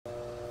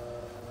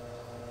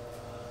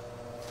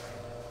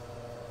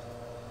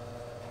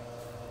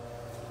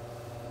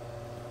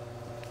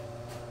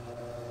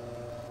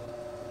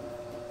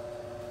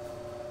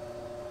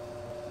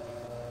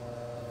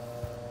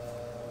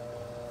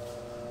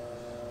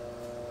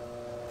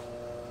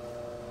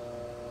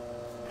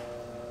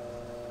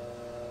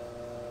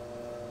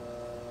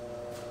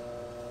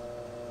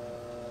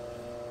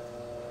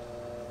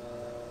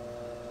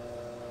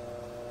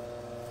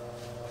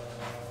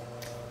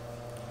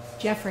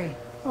Jeffrey,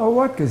 Oh,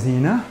 what,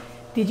 Gesine?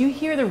 did you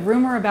hear the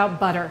rumor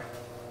about butter?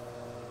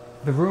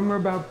 The rumor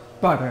about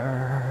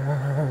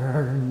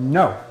butter.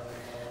 No.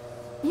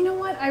 You know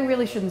what? I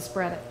really shouldn't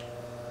spread it.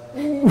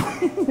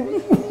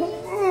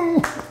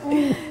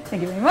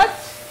 Thank you very much.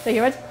 Thank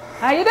you very much.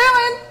 How you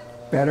doing?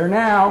 Better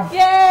now.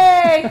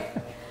 Yay!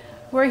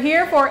 We're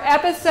here for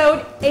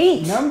episode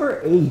 8.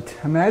 Number 8.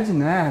 Imagine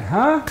that,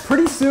 huh?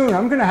 Pretty soon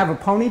I'm going to have a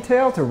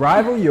ponytail to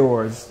rival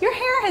yours. Your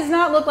hair has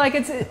not looked like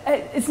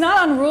it's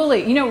not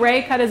unruly. You know,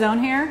 Ray cut his own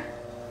hair.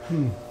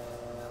 It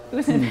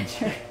was an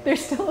adventure.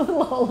 There's still a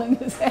little hole in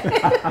his head.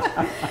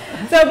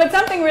 But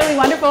something really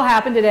wonderful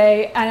happened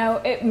today. I know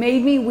it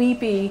made me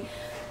weepy.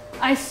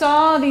 I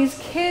saw these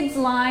kids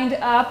lined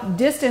up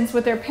distance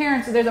with their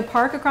parents. There's a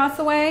park across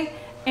the way,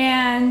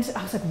 and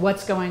I was like,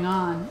 what's going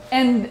on?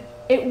 And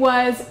it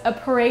was a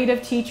parade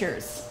of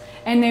teachers,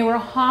 and they were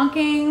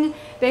honking.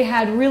 They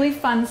had really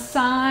fun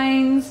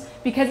signs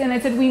and they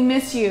said, "We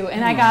miss you."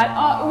 And I got,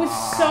 oh, it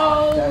was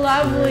so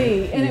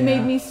lovely, great. and it made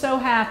me so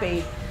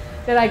happy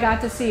that I got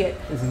to see it.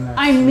 Isn't that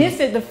I sweet? missed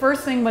it. The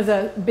first thing was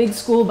a big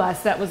school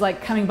bus that was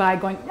like coming by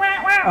going,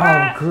 wah, wah,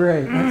 wah. Oh,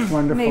 great. That's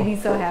wonderful. Made me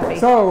so happy.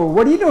 So,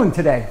 what are you doing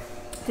today?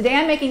 Today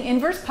I'm making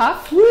inverse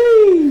puff,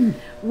 Whee!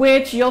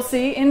 which you'll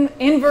see in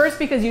inverse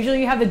because usually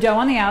you have the dough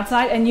on the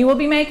outside, and you will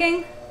be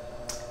making?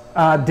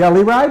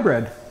 Deli Rye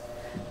bread.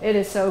 It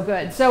is so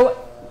good. So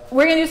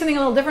we're going to do something a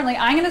little differently.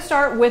 I'm going to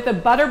start with the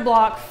butter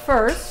block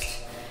first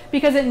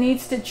because it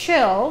needs to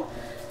chill.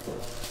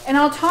 And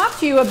I'll talk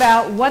to you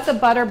about what the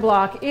butter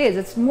block is.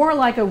 It's more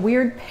like a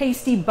weird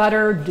pasty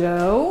butter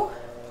dough.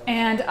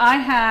 And I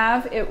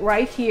have it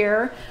right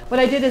here. What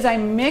I did is I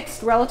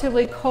mixed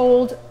relatively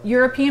cold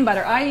European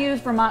butter. I use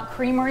Vermont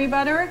Creamery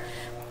butter.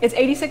 It's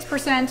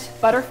 86%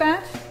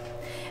 butterfat,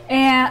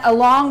 and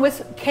along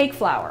with cake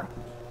flour.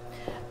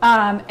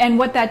 And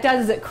what that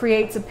does is it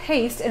creates a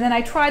paste, and then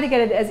I try to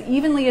get it as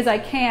evenly as I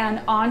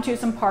can onto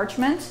some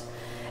parchment.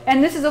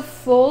 And this is a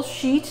full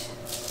sheet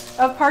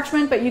of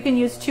parchment, but you can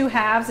use 2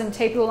 halves and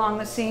tape it along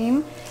the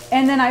seam.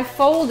 And then I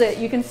fold it,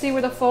 you can see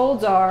where the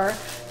folds are,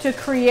 to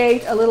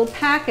create a little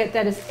packet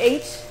that is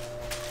 8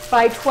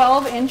 by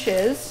 12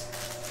 inches,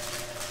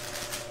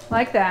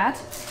 like that.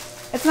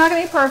 It's not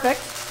going to be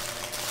perfect.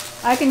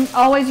 I can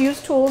always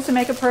use tools to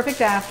make it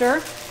perfect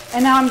after.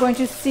 And now I'm going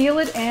to seal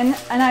it in,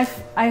 and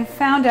I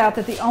found out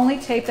that the only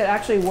tape that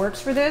actually works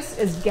for this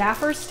is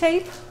gaffer's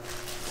tape.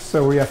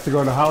 So we have to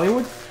go to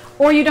Hollywood?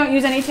 Or you don't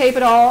use any tape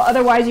at all.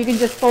 Otherwise, you can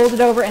just fold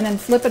it over and then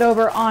flip it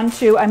over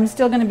onto, I'm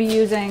still going to be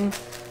using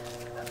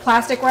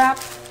plastic wrap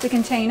to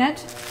contain it.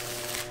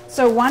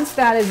 So once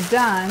that is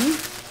done,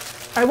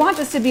 I want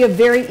this to be a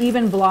very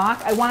even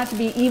block. I want it to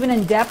be even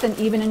in depth and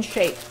even in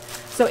shape.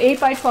 So 8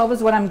 by 12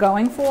 is what I'm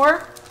going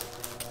for.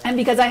 And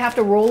because I have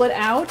to roll it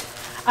out,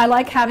 I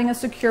like having a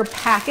secure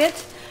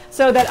packet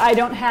so that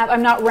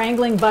I'm not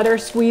wrangling butter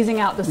squeezing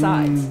out the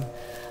sides.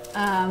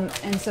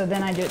 And so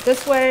then I do it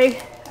this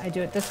way. I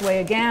do it this way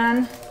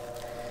again.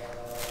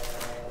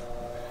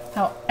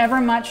 However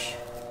much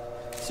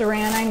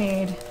saran I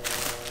need.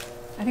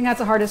 I think that's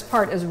the hardest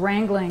part, is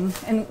wrangling.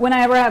 And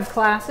whenever I have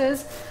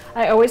classes,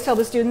 I always tell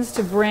the students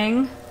to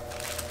bring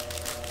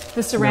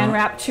the saran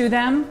wrap to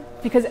them,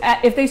 because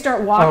if they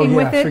start walking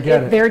with it,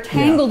 they're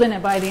tangled in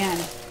it by the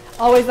end.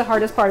 Always the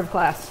hardest part of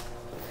class.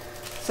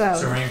 So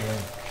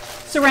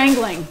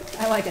Sarangling.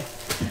 I like it.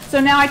 So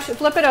now I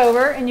flip it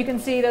over, and you can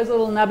see those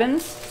little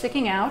nubbins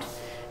sticking out.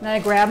 And then I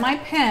grab my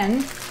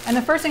pen, and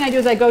the first thing I do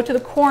is I go to the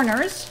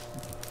corners.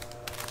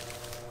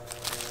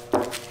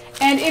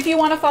 And if you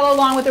want to follow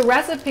along with the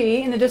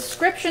recipe, in the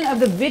description of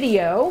the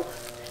video,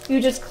 you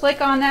just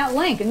click on that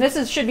link. And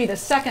this should be the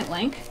second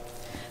link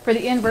for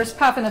the inverse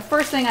puff. And the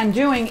first thing I'm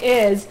doing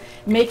is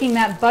making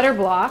that butter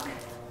block.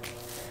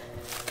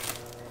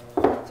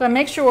 So I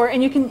make sure,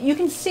 and you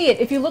can see it.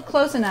 If you look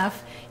close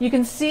enough, you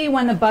can see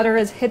when the butter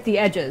has hit the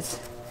edges.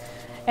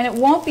 And it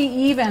won't be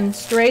even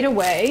straight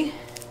away.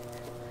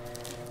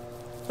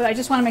 But I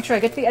just want to make sure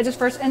I get to the edges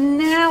first. And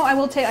now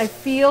I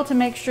feel to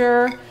make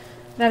sure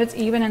that it's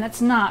even, and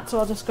it's not. So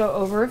I'll just go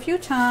over a few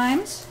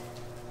times.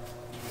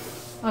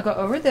 I'll go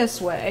over this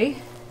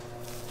way.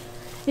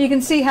 You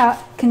can see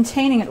how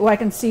containing it, I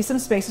can see some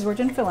spaces where it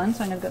didn't fill in.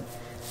 So I'm going to go.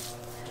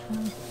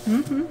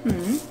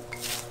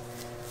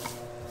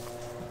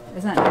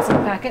 Isn't that nice in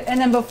the packet?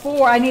 And then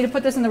before, I need to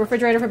put this in the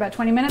refrigerator for about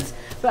 20 minutes,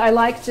 but I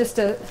like just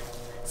to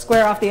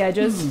square off the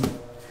edges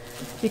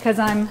because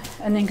I'm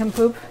a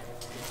nincompoop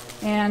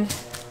and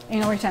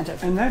anal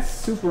retentive. And that's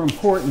super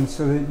important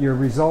so that your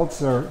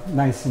results are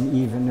nice and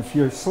even. If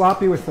you're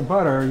sloppy with the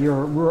butter,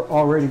 we're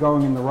already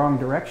going in the wrong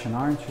direction,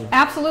 aren't you?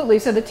 Absolutely.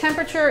 So the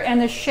temperature and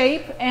the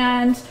shape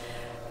and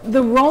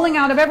the rolling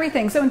out of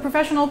everything. So in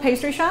professional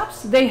pastry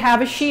shops, they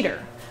have a sheeter,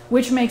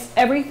 which makes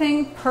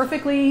everything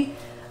perfectly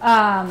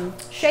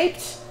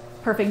shaped,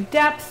 perfect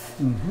depth.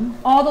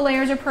 All the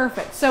layers are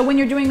perfect. So when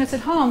you're doing this at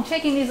home,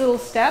 taking these little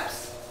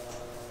steps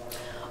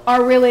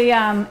are really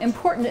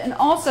important. And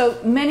also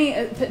many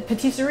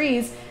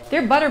patisseries,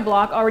 their butter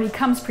block already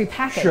comes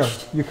prepackaged. Sure,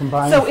 you can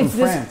buy so them from it's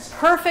France. This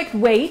perfect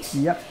weight.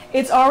 Yep.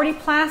 It's already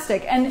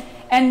plastic. And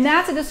And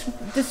that's a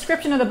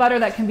description of the butter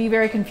that can be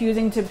very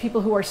confusing to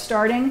people who are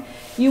starting.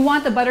 You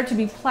want the butter to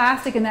be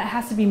plastic, and that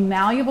has to be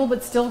malleable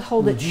but still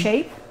hold its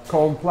shape.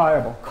 Cold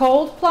pliable.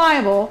 Cold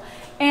pliable.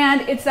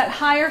 And it's that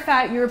higher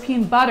fat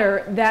European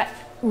butter that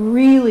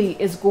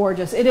really is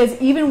gorgeous. It is,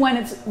 even when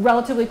it's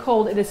relatively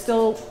cold, it is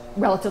still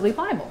relatively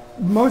pliable.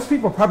 Most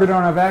people probably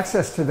don't have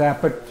access to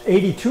that, but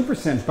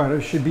 82%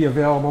 butter should be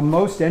available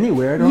most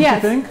anywhere, don't you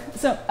think?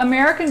 So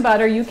American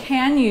butter you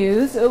can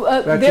use.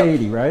 That's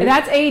 80, right?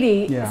 That's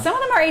 80. Yeah. Some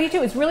of them are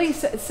 82. It's really,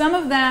 some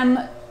of them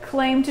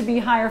claim to be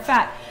higher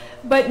fat.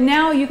 But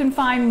now you can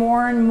find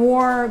more and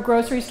more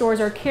grocery stores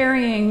are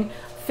carrying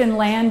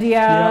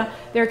Finlandia,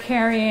 they're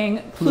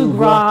carrying Plus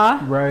Gras.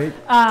 Right,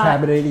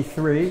 Cabot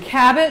 83.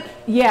 Cabot,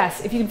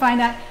 yes, if you can find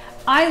that.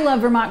 I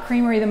love Vermont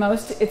Creamery the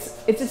most.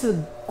 It's just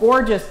a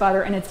gorgeous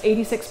butter, and it's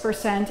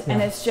 86%,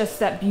 and it's just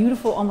that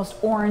beautiful, almost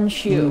orange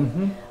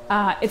hue.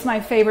 It's my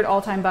favorite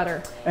all-time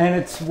butter. And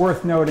it's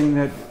worth noting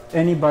that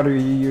any butter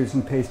you use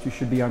in pastry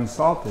should be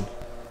unsalted.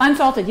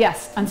 Unsalted,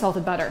 yes,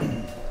 unsalted butter.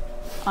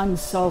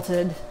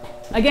 Unsalted.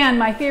 Again,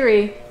 my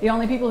theory, the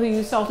only people who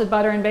use salted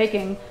butter in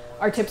baking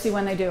are tipsy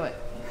when they do it.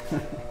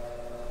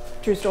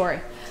 True story.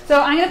 So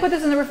I'm going to put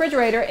this in the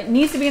refrigerator. It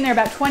needs to be in there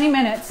about 20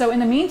 minutes. So in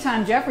the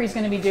meantime, Jeffrey's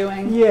going to be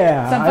doing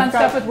some fun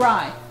stuff with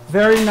rye.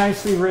 Very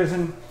nicely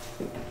risen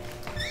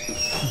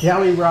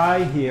Deli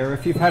Rye here.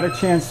 If you've had a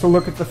chance to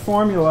look at the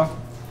formula,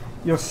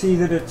 you'll see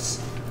that it's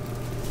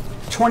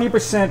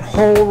 20%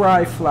 whole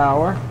rye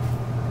flour,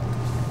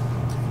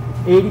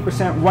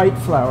 80% white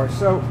flour.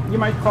 So you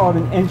might call it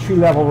an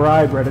entry-level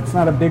rye bread. It's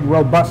not a big,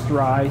 robust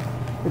rye.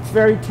 It's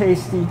very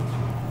tasty,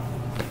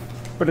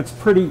 but it's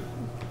pretty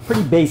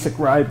basic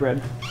rye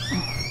bread.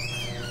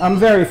 I'm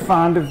very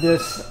fond of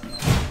this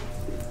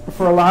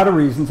for a lot of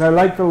reasons. I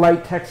like the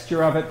light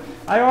texture of it.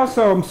 I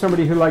also am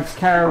somebody who likes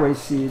caraway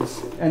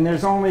seeds, and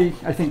there's only,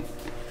 I think,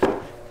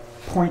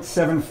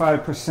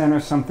 0.75% or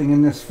something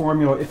in this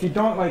formula. If you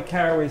don't like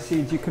caraway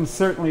seeds, you can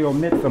certainly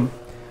omit them.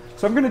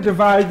 So I'm going to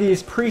divide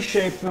these,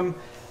 pre-shape them,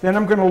 then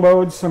I'm going to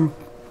load some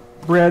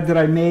bread that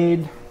I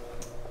made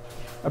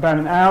about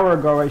an hour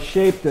ago. I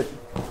shaped it.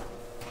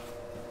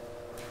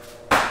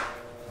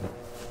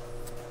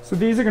 So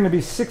these are going to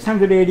be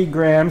 680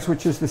 grams,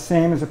 which is the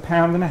same as 1.5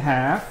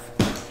 pounds.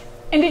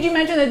 And did you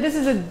mention that this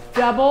is a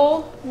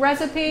double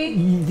recipe?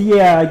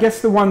 Yeah, I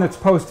guess the one that's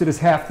posted is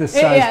half this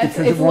size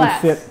because it won't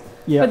fit.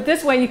 Yeah. But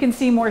this way you can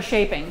see more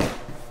shaping.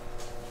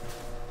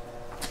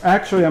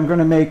 Actually, I'm going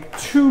to make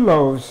 2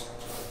 loaves,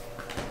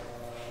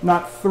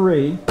 not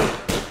 3.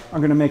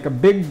 I'm going to make a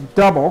big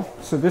double.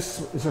 So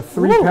this is a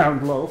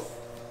 3-pound loaf.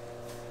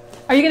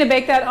 Are you going to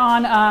bake that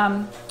on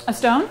a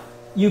stone?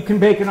 You can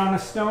bake it on a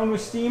stone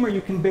with steam, or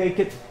you can bake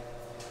it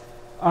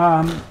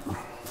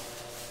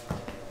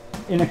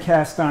in a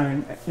cast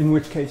iron, in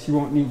which case you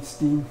won't need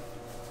steam.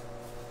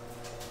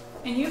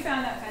 And you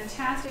found that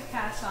fantastic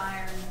cast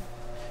iron.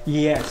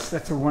 Yes,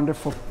 that's a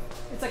wonderful.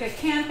 It's like a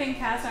camping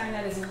cast iron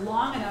that is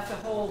long enough to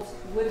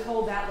would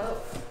hold that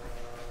loaf.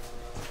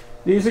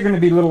 These are going to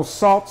be little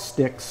salt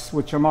sticks,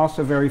 which I'm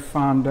also very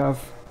fond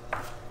of.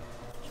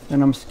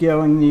 And I'm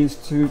scaling these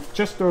to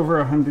just over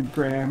 100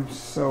 grams,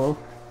 so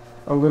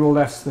a little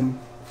less than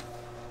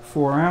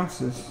 4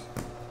 ounces.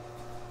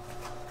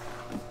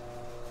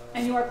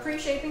 And you are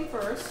pre-shaping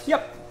first.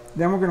 Yep.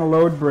 Then we're going to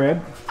load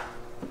bread.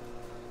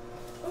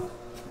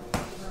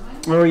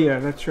 Oh yeah,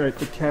 that's right,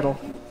 the kettle.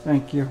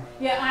 Thank you.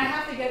 Yeah, I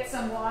have to get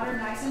some water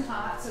nice and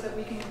hot so that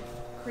we can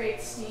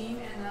create steam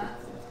in the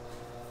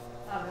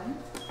oven.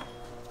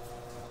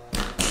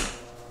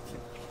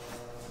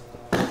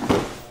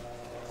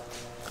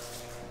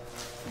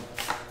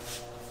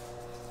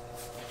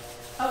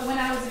 When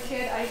I was a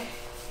kid, I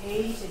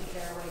hated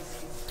caraway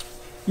seeds.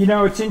 You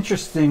know, it's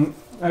interesting.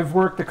 I've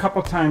worked a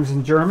couple times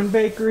in German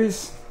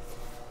bakeries,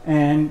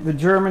 and the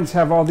Germans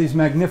have all these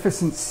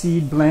magnificent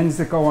seed blends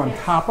that go on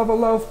top of a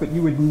loaf, but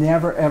you would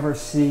never ever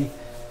see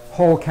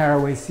whole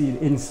caraway seed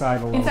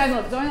inside a loaf. Inside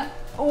a loaf.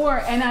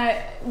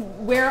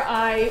 Where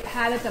I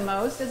had it the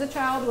most as a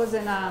child was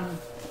in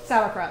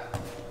sauerkraut.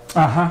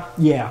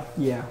 Yeah.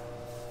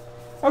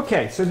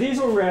 Okay, so these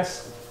will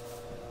rest.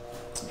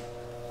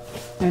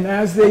 And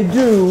as they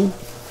do,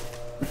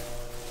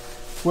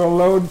 we'll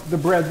load the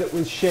bread that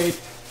was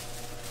shaped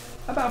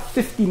about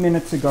 50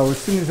 minutes ago, as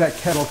soon as that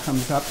kettle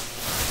comes up.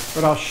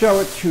 But I'll show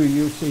it to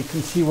you so you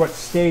can see what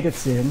state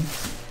it's in.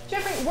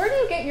 Jeffrey, where do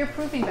you get your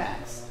proofing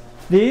bags?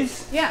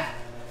 These? Yeah.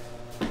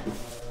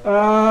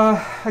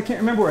 I can't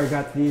remember where I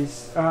got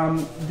these.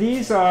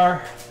 These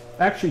are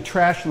actually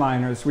trash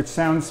liners, which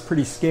sounds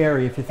pretty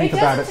scary if you think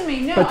about it. To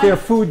me, no, but they're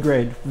food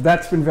grade.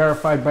 That's been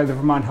verified by the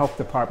Vermont Health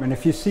Department.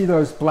 If you see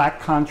those black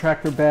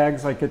contractor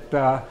bags like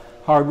at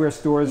hardware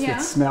stores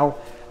that smell,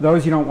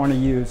 those you don't want to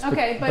use.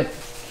 Okay, but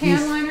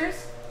can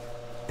liners?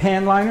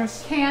 Pan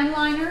liners? Can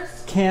liners?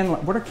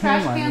 What are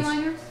can liners? Can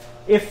liners?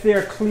 If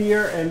they're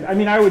clear, and I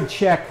mean, I would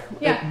check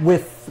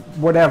with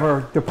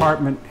whatever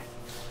department.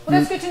 Well,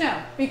 that's good to know,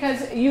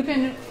 because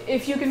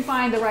if you can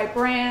find the right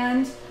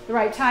brand, the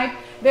right type.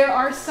 There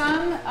are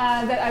some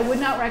that I would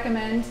not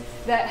recommend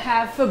that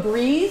have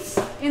Febreze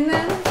in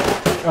them.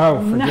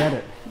 Oh, forget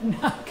it.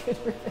 Not good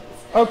for this.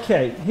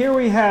 Okay, here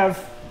we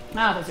have,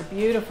 Wow, those are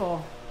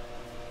beautiful.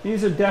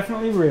 these are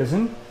definitely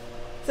risen.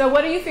 So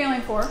what are you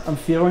feeling for? I'm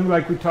feeling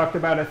like we talked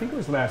about, I think it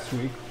was last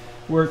week,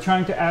 we're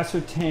trying to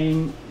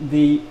ascertain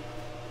the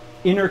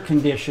inner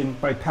condition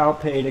by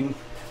palpating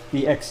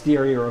the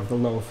exterior of the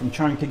loaf. I'm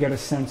trying to get a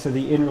sense of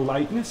the inner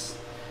lightness.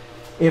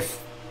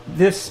 If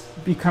this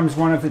becomes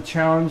one of the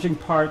challenging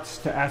parts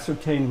to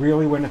ascertain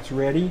really when it's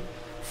ready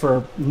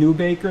for new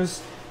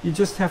bakers, you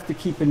just have to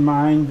keep in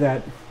mind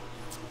that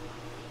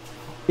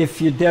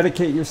if you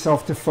dedicate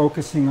yourself to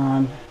focusing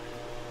on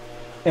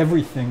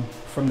everything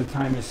from the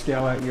time you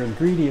scale out your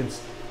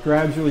ingredients,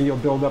 gradually you'll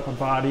build up a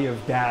body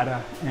of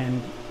data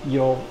and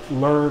you'll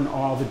learn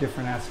all the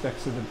different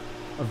aspects of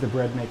the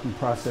bread making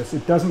process.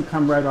 It doesn't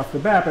come right off the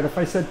bat, but if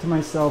I said to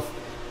myself,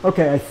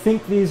 okay, I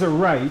think these are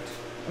right,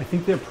 I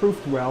think they're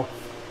proofed well,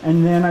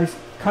 and then I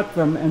cut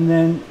them and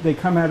then they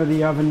come out of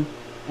the oven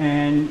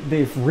and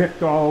they've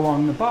ripped all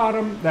along the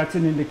bottom, that's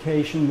an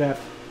indication that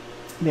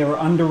they were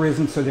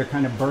under-risen, so they're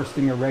kind of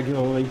bursting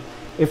irregularly.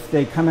 If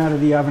they come out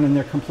of the oven and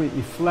they're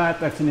completely flat,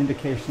 that's an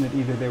indication that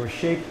either they were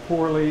shaped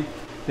poorly,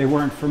 they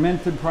weren't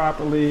fermented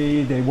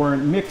properly, they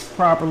weren't mixed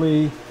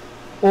properly,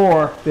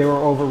 or they were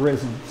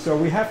over-risen. So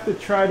we have to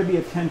try to be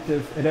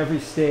attentive at every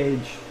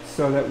stage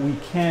so that we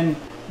can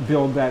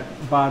build that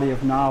body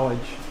of knowledge.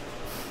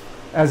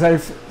 As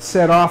I've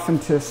said often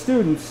to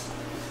students,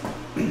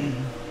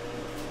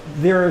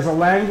 there is a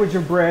language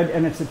of bread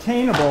and it's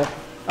attainable,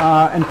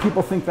 and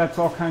people think that's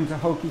all kinds of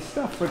hokey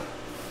stuff, but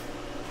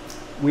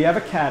we have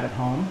a cat at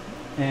home,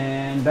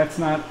 and that's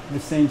not the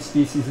same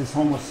species as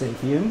Homo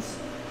sapiens.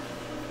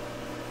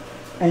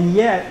 And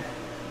yet,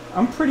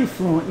 I'm pretty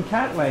fluent in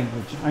cat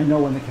language. I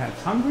know when the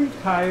cat's hungry,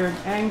 tired,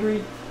 angry,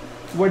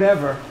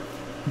 whatever.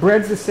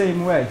 Bread's the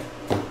same way.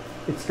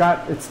 It's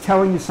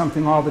telling you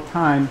something all the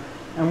time,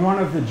 and one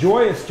of the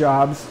joyous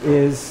jobs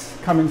is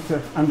coming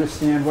to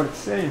understand what it's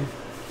saying.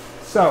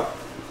 So,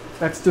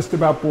 that's just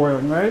about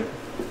boiling, right?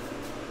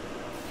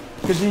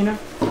 Gesine?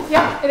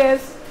 Yeah, it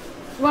is.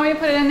 You want me to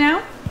put it in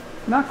now?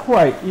 Not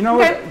quite. You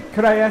know Okay. what?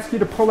 Could I ask you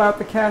to pull out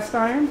the cast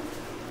iron?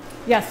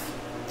 Yes.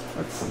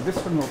 Let's see. This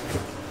one will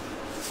fit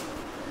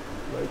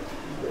like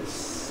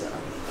this.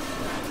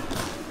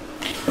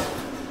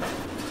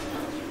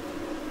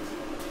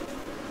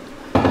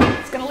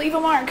 It's going to leave a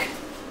mark.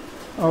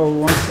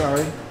 Oh, I'm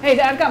sorry. Hey,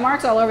 I've got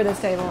marks all over this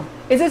table.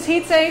 Is this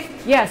heat safe?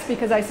 Yes,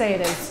 because I say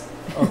it is.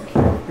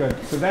 Okay,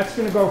 good. So that's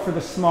going to go for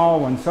the small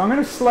one. So I'm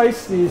going to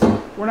slice these.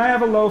 When I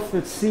have a loaf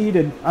that's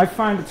seeded, I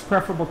find it's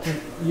preferable to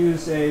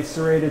use a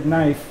serrated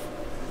knife.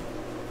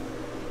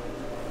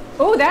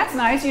 Oh, that's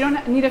nice. You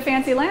don't need a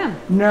fancy lamb.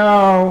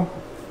 No.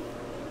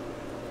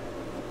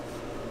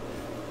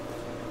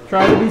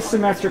 Try to be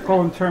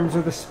symmetrical in terms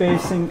of the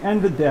spacing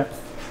and the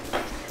depth.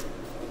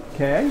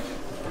 Okay.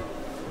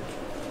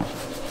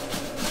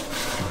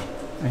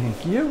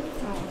 Thank you.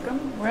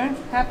 Welcome. We're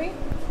happy?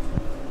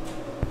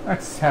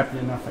 That's happy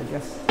enough, I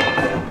guess.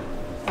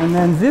 And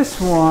then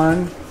this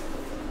one,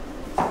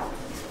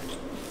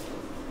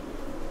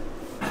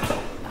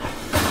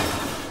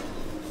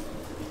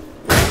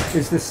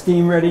 is the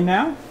steam ready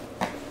now?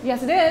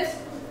 Yes, it is.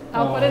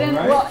 I'll put it in.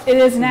 Right. Well, it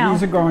is now.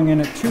 These are going in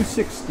at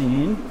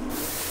 216.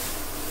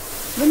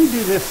 Let me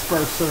do this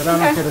first so that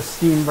I don't get a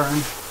steam burn.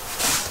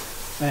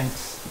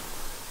 Thanks.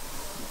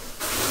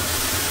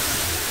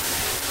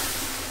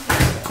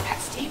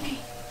 That's steamy.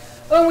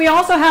 Oh, and we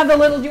also have the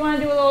little, do you want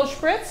to do a little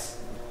spritz?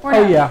 Or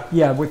Oh, not?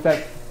 yeah, with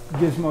that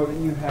gizmo that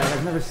you have.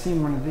 I've never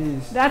seen one of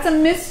these. That's a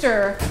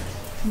mister.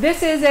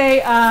 This is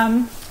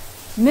a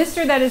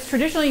mister that is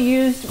traditionally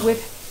used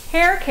with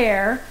hair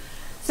care,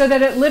 so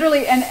that it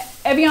literally, and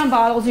Evian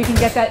bottles, you can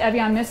get that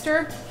Evian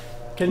mister.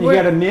 Can you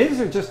get a Ms.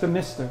 or just a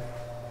Mister?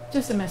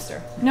 Just a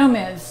mister. No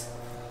Ms.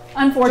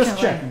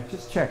 Unfortunately.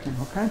 Just checking,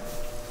 okay?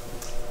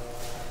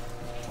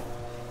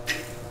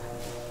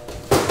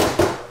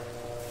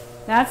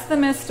 That's the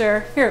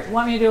mister. Here,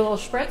 want me to do a little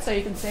spritz so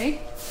you can see?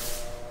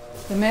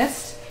 The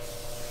mist.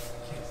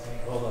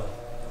 Hold on.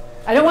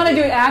 I don't want to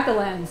do it at the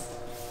lens.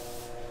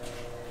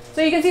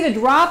 So you can see the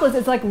droplets,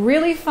 it's like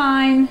really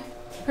fine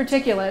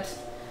particulate.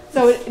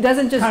 So it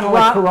doesn't just Kind of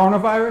drop. like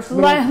coronavirus?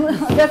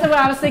 That's what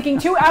I was thinking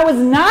too. I was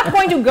not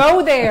going to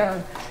go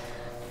there.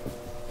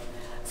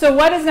 So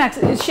what is next?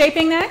 Is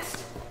shaping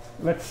next?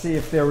 Let's see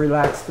if they're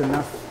relaxed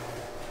enough.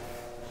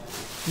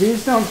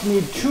 These don't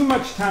need too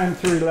much time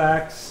to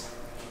relax.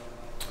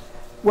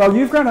 Well,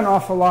 you've got an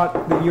awful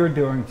lot that you're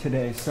doing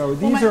today, so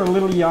these are a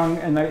little young,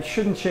 and I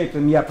shouldn't shape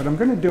them yet, but I'm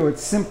going to do it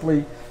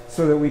simply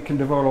so that we can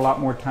devote a lot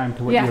more time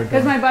to what you're doing. Yeah,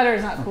 because my butter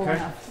is not cool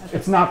enough.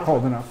 It's not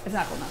cold enough. It's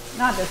not cool enough.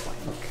 Not at this point.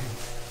 Okay.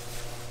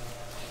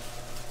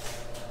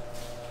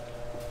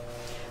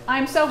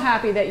 I'm so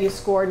happy that you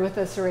scored with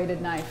a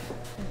serrated knife.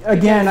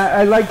 Again,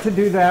 I like to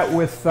do that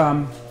with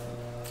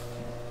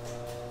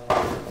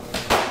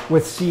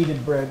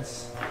seeded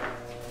breads.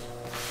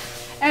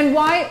 And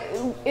why,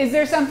 is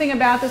there something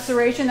about the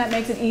serration that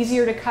makes it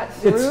easier to cut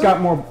through? It's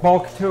got more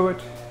bulk to it.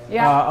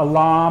 Yeah. A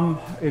lamb,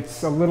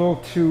 it's a little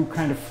too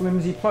kind of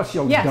flimsy, plus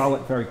you'll dull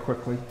it very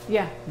quickly.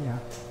 Yeah. Yeah.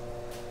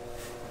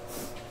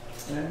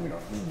 And we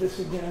don't need this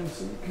again,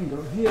 so we can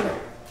go here.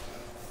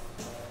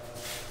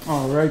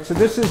 All right, so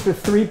this is the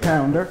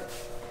 3-pounder.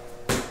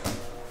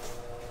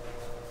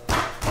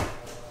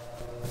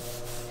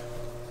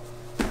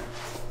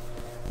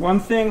 One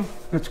thing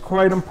that's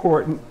quite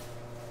important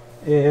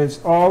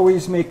is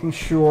always making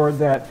sure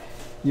that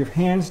your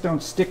hands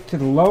don't stick to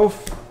the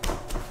loaf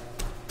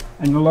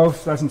and the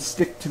loaf doesn't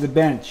stick to the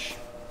bench.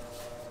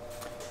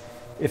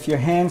 If your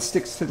hand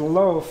sticks to the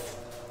loaf,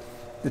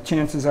 the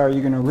chances are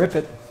you're going to rip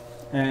it,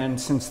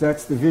 and since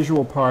that's the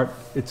visual part,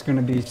 it's going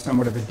to be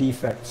somewhat of a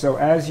defect. So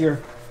as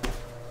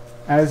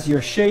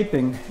you're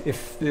shaping,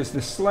 if there's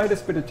the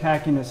slightest bit of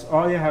tackiness,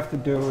 all you have to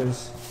do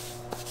is,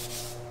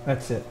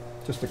 that's it.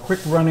 Just a quick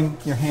running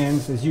your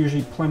hands. There's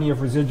usually plenty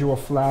of residual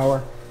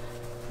flour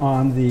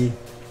on the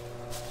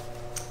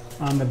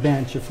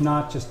bench. If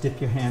not, just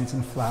dip your hands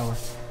in flour.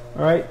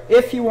 All right,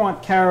 if you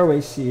want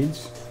caraway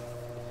seeds,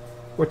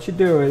 what you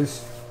do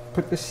is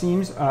put the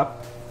seams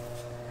up.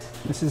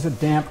 This is a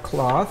damp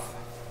cloth.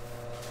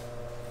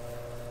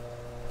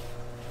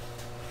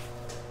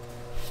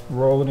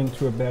 Roll it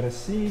into a bed of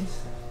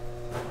seeds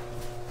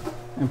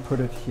and put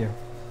it here.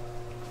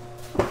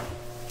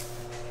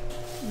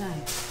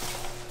 Nice.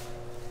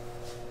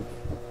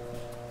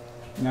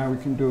 Now we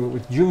can do it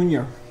with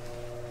Junior.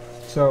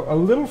 So a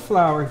little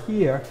flour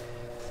here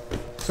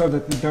so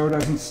that the dough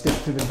doesn't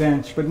stick to the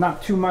bench, but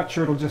not too much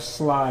or it'll just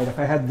slide. If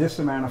I had this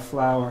amount of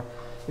flour,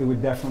 it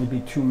would definitely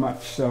be too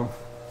much. So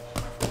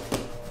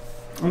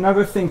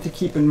another thing to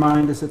keep in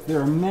mind is that there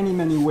are many,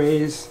 many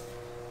ways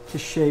to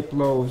shape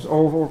loaves.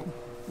 Oval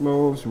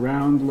loaves,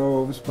 round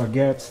loaves,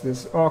 baguettes.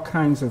 There's all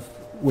kinds of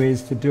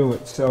ways to do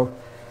it. So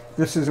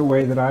this is a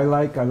way that I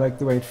like. I like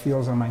the way it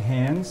feels on my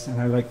hands, and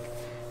I like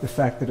the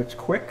fact that it's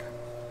quick.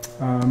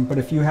 But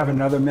if you have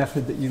another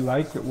method that you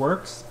like that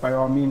works, by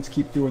all means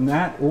keep doing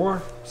that,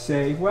 or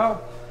say,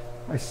 well,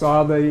 I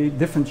saw the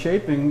different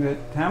shaping that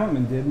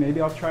Hamilton did, maybe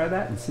I'll try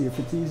that and see if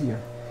it's easier.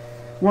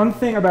 One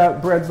thing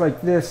about breads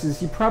like this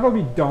is you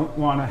probably don't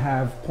want to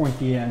have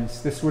pointy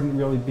ends. This wouldn't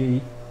really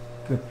be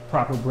the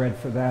proper bread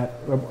for that.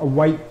 A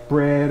white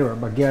bread or a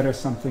baguette or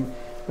something,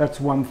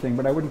 that's one thing,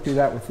 but I wouldn't do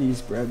that with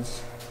these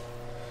breads.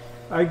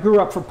 I grew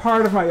up for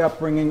part of my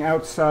upbringing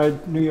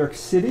outside New York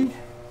City,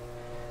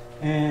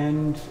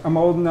 and I'm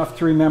old enough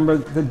to remember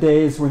the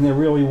days when there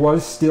really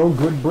was still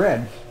good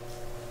bread.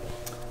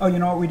 Oh, you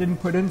know what we didn't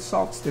put in?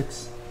 Salt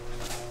sticks.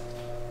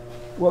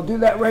 We'll do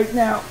that right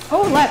now.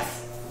 Oh,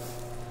 let's.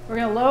 We're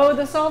going to load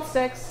the salt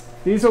sticks.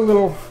 These are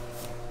little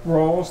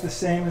rolls, the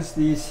same as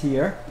these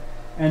here,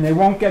 and they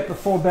won't get the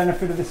full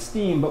benefit of the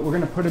steam, but we're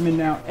going to put them in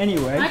now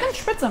anyway. I can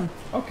spritz them.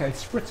 Okay,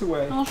 spritz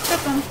away. I'll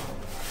spritz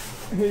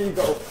them. Here you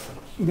go,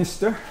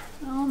 mister.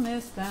 I'll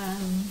miss them.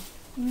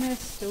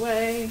 Missed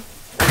away.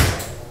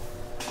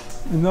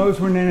 And those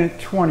went in at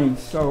 20,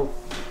 so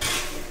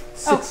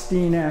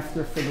 16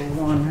 after for the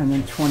one, and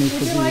then 20 for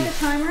the... Would you like a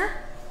timer?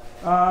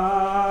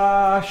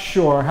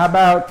 Sure. How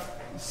about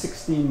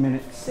 16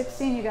 minutes?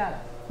 16, you got it.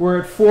 We're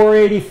at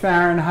 480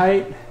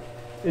 Fahrenheit.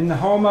 In the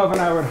home oven,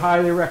 I would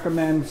highly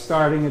recommend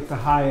starting at the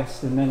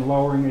highest and then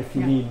lowering it if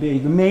you need be.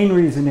 The main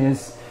reason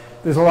is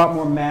there's a lot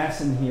more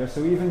mass in here,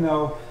 so even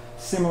though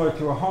similar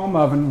to a home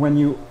oven, when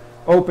you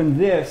open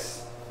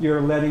this,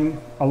 you're letting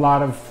a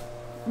lot of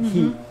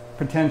heat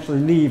potentially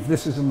leave.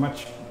 This is a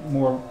much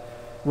more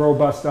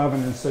robust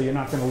oven, and so you're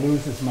not going to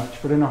lose as much.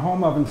 But in a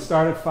home oven,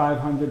 start at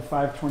 500,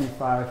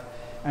 525,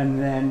 and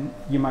then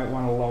you might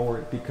want to lower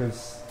it,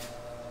 because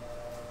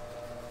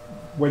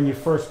when you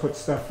first put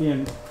stuff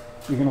in,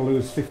 you're going to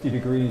lose 50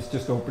 degrees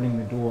just opening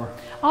the door.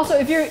 Also,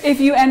 if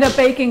you end up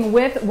baking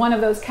with one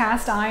of those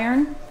cast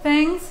iron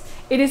things,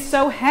 it is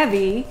so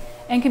heavy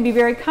and can be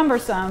very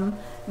cumbersome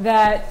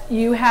that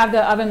you have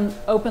the oven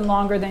open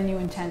longer than you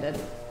intended.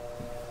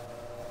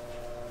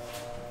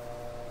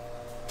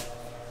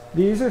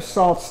 These are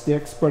salt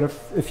sticks, but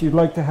if you'd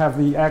like to have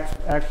the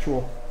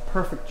actual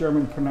perfect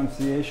German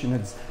pronunciation,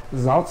 it's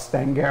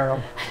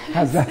Salzstangerl.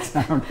 How's that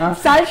sound, huh?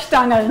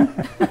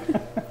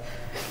 Salzstangen.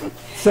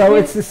 So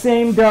it's the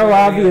same dough,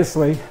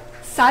 obviously.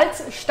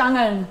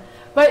 Salzstangen.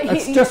 But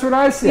that's just what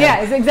I said.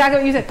 Yeah, it's exactly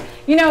what you said.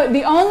 You know,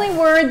 the only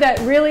word that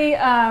really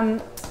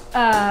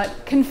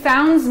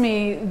confounds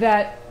me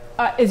that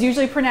is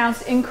usually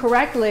pronounced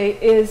incorrectly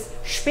is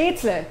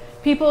Spätzle.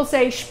 People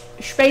say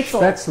Spätzle.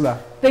 Spätzle.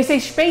 They say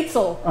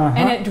Spätzle,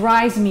 and it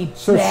drives me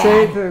So bad.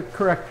 say it the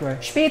correct way.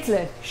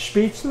 Spätzle.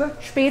 Spätzle?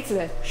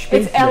 Spätzle. Spätzle.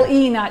 It's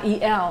L-E, not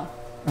E-L.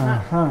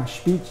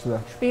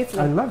 Spätzle. Spätzle.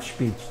 I love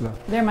Spätzle.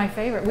 They're my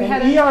favorite. We And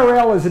had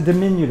ERL is a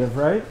diminutive,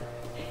 right?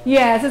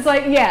 Yes, it's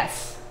like,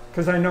 yes.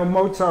 Because I know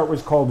Mozart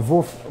was called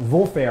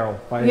Wolferl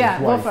by his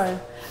wife. Wolfer.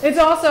 It's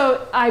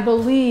also, I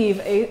believe,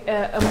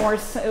 a more,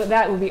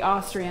 that would be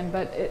Austrian,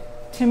 but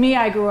to me,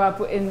 I grew up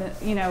in,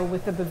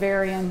 with the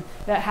Bavarian.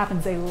 That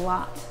happens a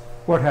lot.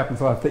 What happens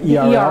a lot? The The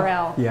ERL?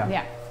 ERL.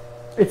 Yeah.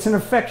 It's an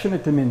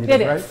affectionate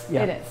diminutive, It right? is.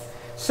 Yeah. It is.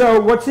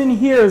 So what's in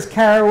here is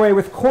caraway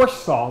with coarse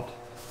salt.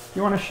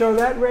 You want to show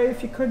that, Ray,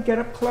 if you could? Get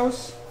up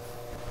close.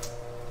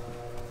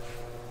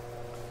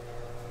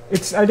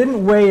 I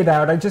didn't weigh it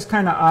out. I just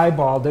kind of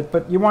eyeballed it.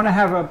 But you want to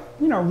have a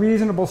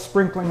reasonable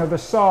sprinkling of the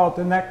salt,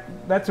 and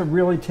that's a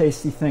really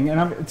tasty thing.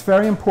 And it's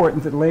very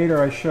important that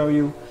later I show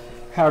you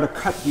how to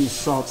cut these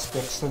salt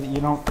sticks so that you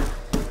don't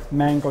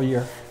mangle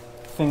your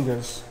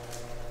fingers.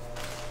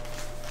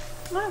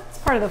 Well, it's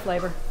part of the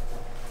flavor.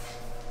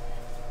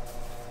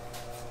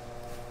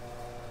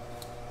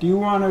 Do you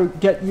want to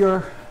get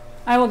your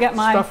I will get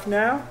my stuff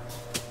now?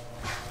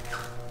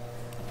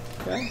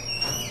 Okay.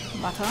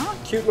 butter.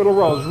 Cute little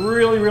rolls.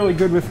 Really, really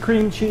good with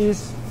cream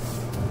cheese.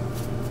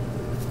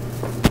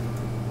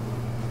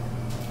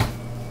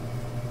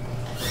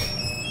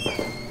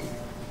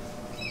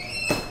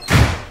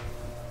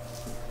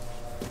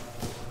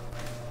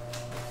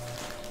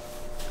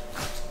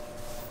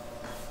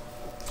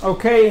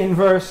 Okay,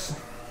 Inverse.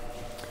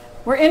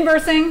 We're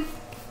inversing.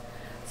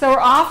 So we're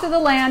off to the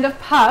land of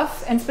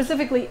puff, and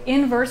specifically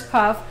Inverse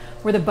Puff,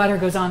 where the butter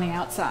goes on the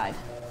outside.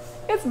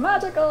 It's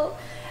magical.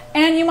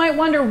 And you might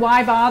wonder,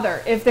 why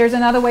bother? If there's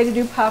another way to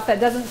do puff that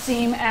doesn't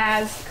seem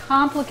as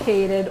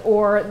complicated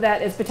or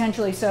that is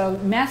potentially so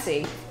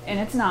messy, and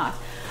it's not.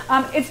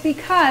 It's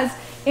because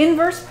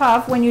Inverse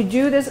Puff, when you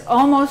do this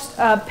almost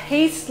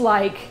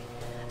paste-like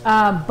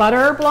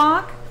butter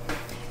block,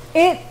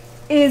 it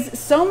is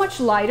so much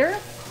lighter.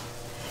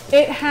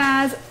 It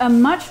has a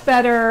much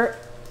better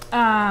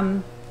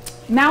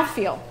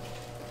mouthfeel.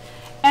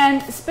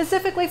 And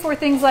specifically for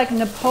things like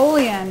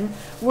Napoleon,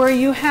 where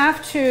you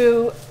have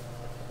to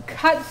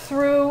cut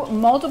through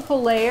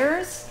multiple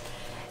layers,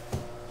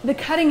 the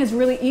cutting is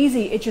really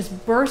easy. It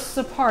just bursts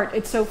apart.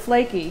 It's so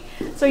flaky.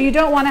 So you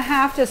don't want to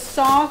have to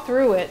saw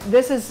through it.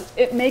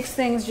 It makes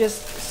things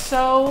just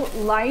so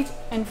light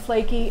and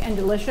flaky and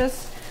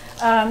delicious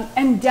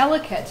and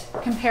delicate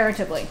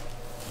comparatively.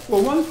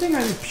 Well, one thing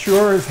I'm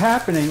sure is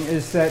happening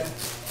is that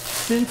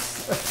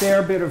since a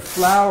fair bit of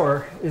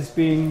flour is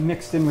being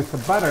mixed in with the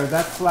butter,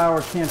 that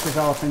flour can't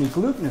develop any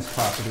glutinous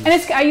properties.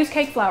 And I use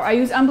cake flour. I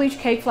use unbleached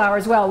cake flour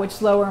as well, which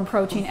is lower in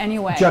protein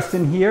anyway. Just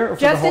in here? Or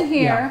for just the whole, in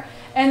here. Yeah.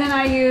 And then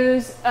I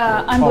use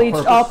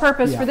unbleached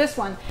all-purpose for this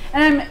one.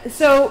 And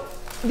so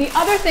the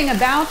other thing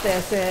about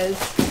this is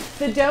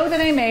the dough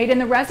that I made,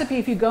 and the recipe,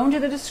 if you go into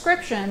the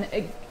description,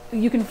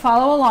 you can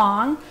follow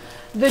along.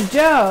 The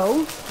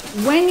dough,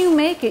 when you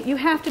make it, you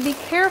have to be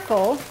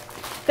careful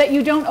that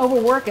you don't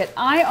overwork it.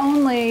 I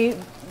only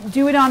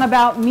do it on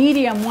about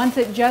medium once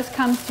it just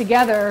comes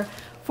together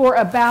for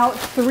about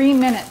 3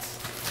 minutes.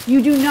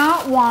 You do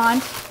not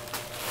want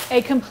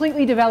a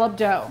completely developed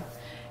dough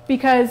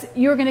because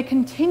you're going to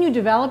continue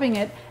developing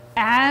it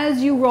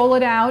as you roll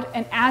it out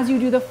and as you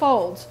do the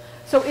folds.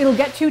 So it'll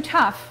get too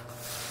tough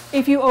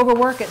if you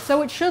overwork it.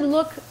 So it should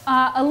look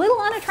a little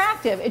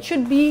unattractive. It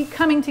should be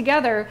coming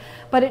together,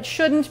 but it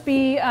shouldn't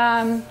be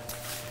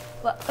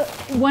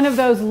one of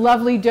those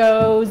lovely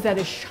doughs that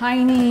is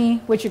shiny,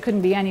 which it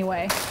couldn't be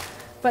anyway.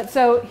 But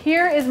so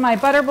here is my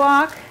butter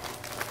block.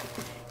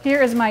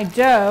 Here is my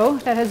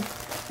dough that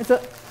it's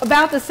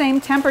about the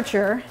same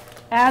temperature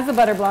as the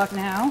butter block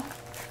now.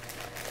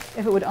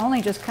 If it would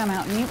only just come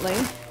out neatly.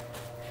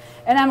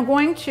 And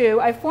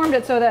I formed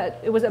it so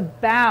that it was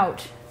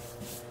about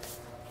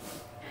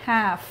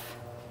half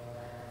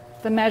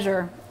the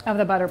measure of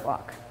the butter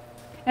block.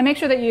 And make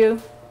sure that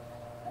you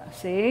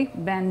see,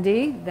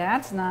 bendy,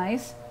 that's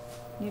nice.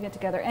 You get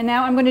together. And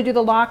now I'm going to do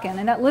the lock-in,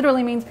 and that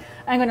literally means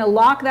I'm going to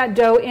lock that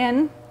dough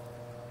in.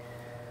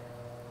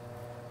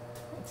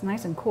 It's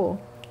nice and cool.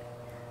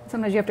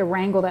 Sometimes you have to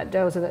wrangle that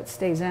dough so that it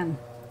stays in.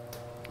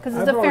 Because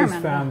it's a fair amount. I've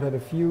always found that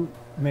if you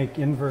make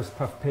Inverse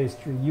Puff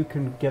Pastry, you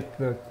can get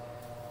the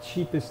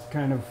cheapest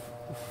kind of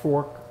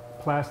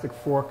plastic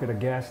fork at a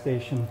gas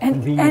station,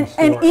 convenience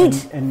store, and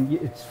eat. And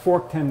it's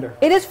fork tender.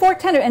 It is fork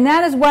tender, and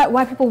that is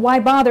why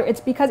bother. It's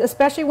because,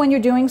 especially when you're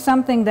doing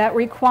something that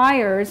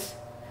requires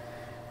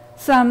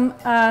some,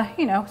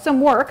 some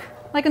work,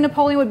 like a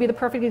Napoleon would be the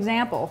perfect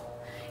example.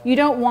 You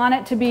don't want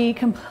it to be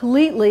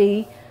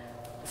completely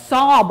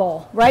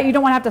sawable, right? You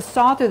don't want to have to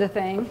saw through the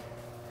thing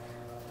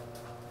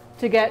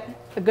to get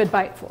a good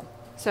bite full.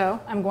 So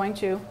I'm going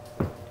to do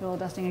a little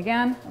dusting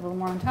again, a little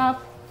more on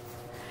top.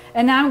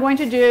 And now I'm going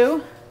to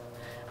do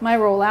my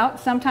rollout.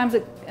 Sometimes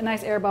a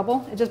nice air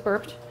bubble. It just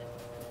burped.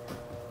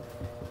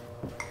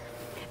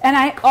 And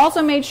I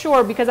also made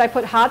sure, because I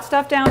put hot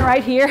stuff down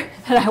right here,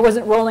 that I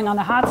wasn't rolling on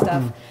the hot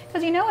stuff.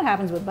 Because you know what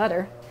happens with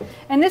butter.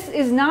 And this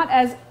is not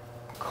as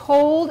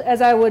cold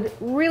as I would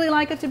really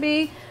like it to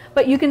be,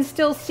 but you can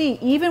still see,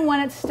 even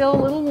when it's still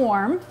a little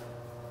warm,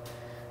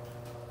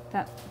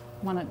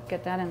 want to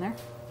get that in there,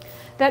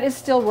 that is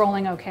still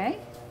rolling okay.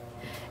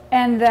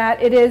 And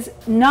that it is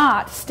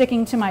not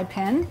sticking to my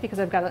pen because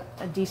I've got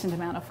a decent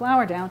amount of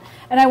flour down.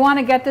 And I want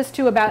to get this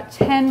to about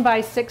 10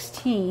 by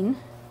 16.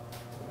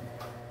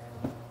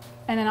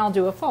 And then I'll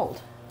do a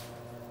fold.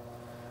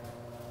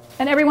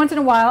 And every once in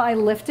a while I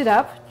lift it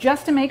up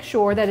just to make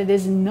sure that it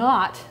is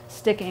not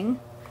sticking.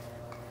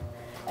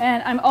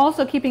 And I'm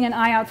also keeping an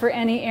eye out for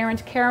any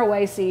errant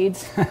caraway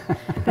seeds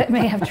that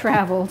may have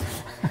traveled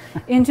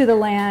into the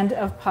land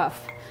of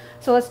puff.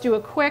 So let's do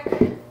a quick,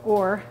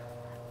 or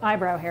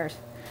eyebrow hairs.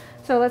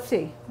 So let's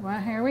see. Well,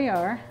 here we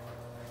are.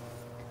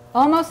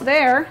 Almost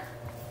there.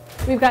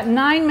 We've got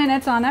 9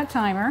 minutes on that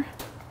timer.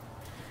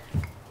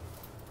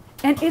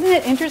 And isn't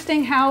it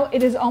interesting how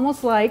it is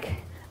almost like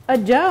a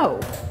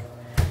dough,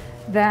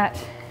 that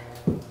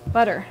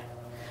butter.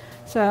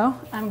 So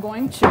I'm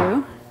going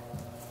to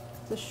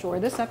just shore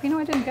this up. You know,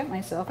 I didn't get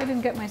myself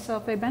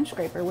a bench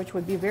scraper, which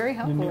would be very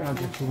helpful. I'll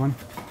get you one.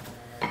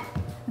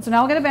 And so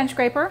now I'll get a bench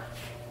scraper.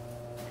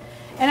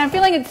 And I'm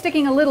feeling it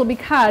sticking a little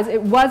because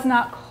it was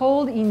not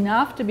cold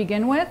enough to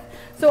begin with.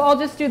 So I'll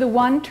just do the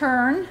one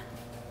turn,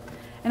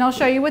 and I'll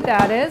show you what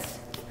that is.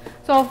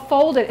 So I'll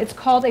fold it. It's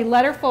called a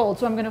letter fold.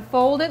 So I'm going to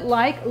fold it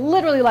like,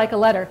 literally like a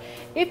letter.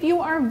 If you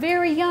are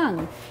very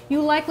young,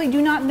 you likely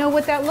do not know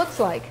what that looks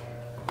like.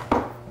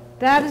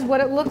 That is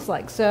what it looks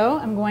like. So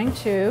I'm going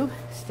to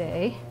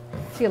see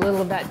a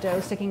little of that dough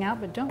sticking out,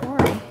 but don't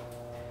worry.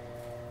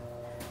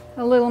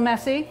 A little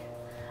messy.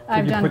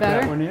 I've done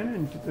better. Could you put that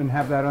one in and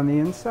have that on the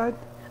inside?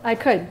 I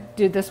could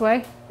do it this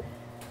way.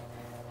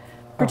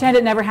 Pretend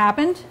it never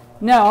happened.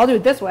 No, I'll do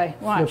it this way.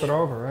 Watch. Flip it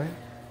over,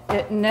 right?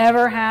 It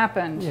never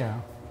happened. Yeah.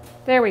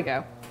 There we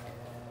go.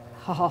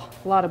 Oh,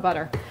 a lot of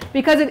butter.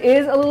 Because it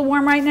is a little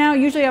warm right now,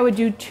 usually I would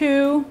do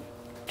 2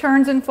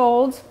 turns and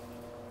folds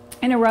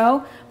in a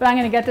row, but I'm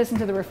going to get this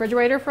into the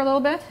refrigerator for a little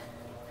bit.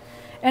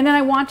 And then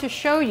I want to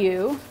show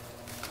you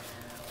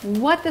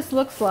what this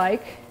looks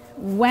like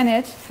when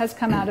it has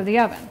come out of the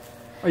oven.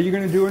 Are you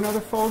going to do another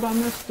fold on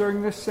this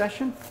during this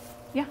session?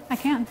 Yeah, I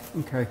can.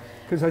 Okay,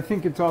 because I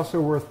think it's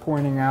also worth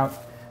pointing out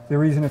the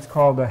reason it's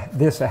called a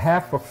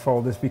half book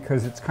fold is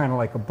because it's kind of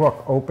like a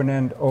book, open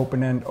end,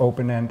 open end,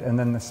 open end, and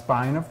then the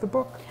spine of the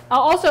book.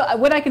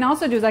 What I can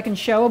also do is I can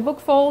show a book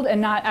fold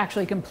and not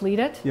actually complete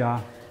it.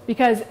 Yeah.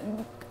 Because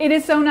it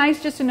is so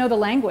nice just to know the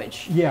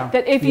language. Yeah.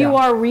 That if you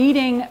are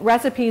reading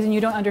recipes and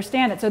you don't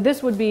understand it, so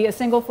this would be a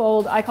single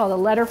fold. I call it a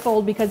letter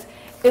fold because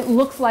it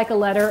looks like a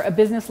letter, a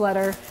business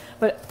letter.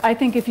 But I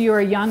think if you're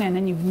a youngin'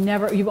 and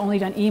you've only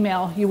done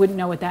email, you wouldn't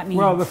know what that means.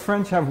 Well, the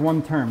French have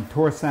one term,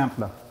 tour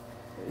simple.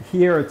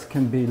 Here it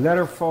can be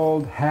letter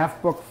fold, half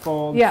book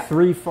fold,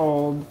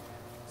 3-fold,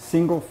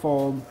 single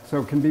fold. So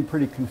it can be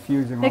pretty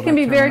confusing. It can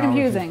be very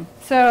confusing.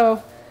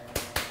 So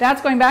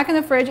that's going back in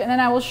the fridge, and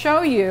then I will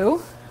show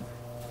you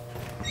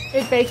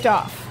it baked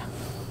off.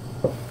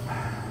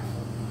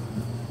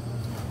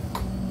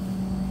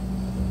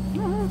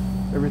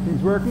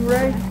 Everything's working,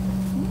 Ray?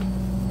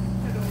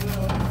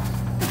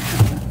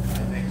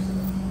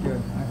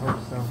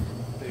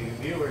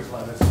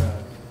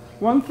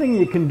 One thing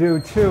you can do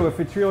too,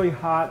 if it's really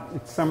hot,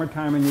 it's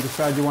summertime, and you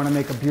decide you want to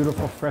make a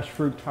beautiful fresh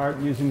fruit tart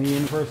using the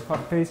Inverse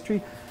Puff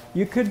Pastry,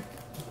 you could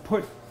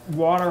put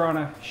water on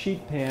a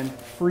sheet pan,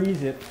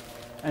 freeze it,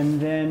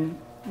 and then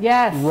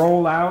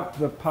roll out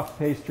the puff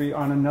pastry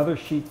on another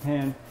sheet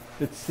pan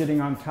that's sitting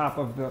on top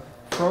of the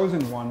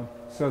frozen one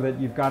so that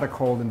you've got a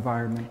cold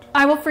environment.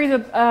 I will freeze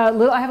a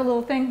little, I have a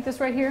little thing, this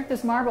right here,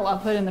 this marble, I'll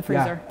put in the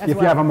freezer as well. If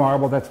you have a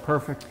marble, that's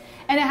perfect.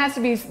 And it has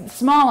to be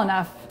small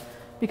enough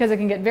because it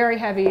can get very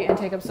heavy and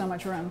take up so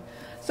much room.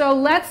 So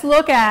let's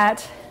look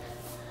at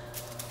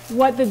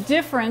what the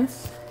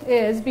difference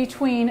is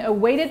between a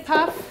weighted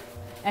puff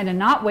and a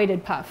not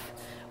weighted puff.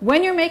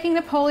 When you're making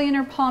Napoleon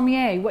or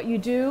Palmier, what you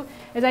do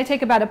is I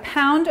take about 1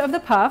 pound of the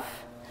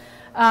puff.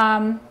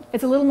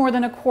 It's a little more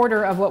than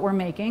 1/4 of what we're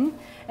making.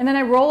 And then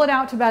I roll it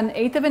out to about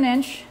 1/8 of an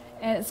inch.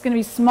 And it's going to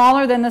be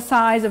smaller than the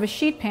size of a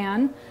sheet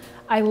pan.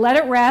 I let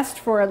it rest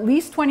for at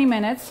least 20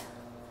 minutes,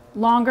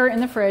 longer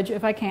in the fridge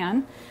if I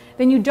can.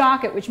 Then you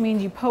dock it, which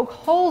means you poke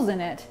holes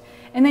in it,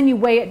 and then you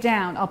weigh it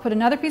down. I'll put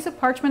another piece of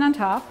parchment on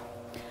top,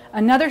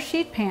 another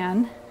sheet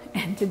pan,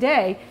 and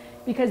today,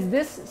 because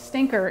this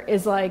stinker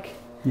is like,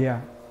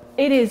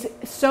 it is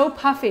so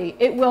puffy,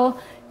 it will,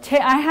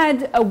 I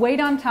had a weight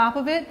on top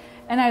of it,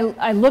 and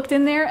I looked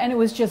in there, and it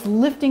was just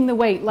lifting the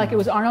weight like it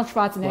was Arnold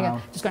Schwarzenegger,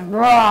 just going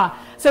raw.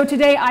 So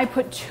today I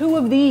put 2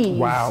 of these.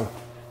 Wow.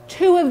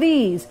 2 of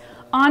these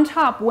on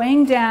top,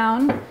 weighing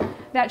down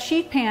that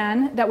sheet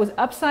pan that was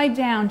upside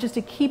down just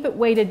to keep it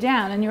weighted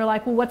down. And you're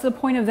like, well, what's the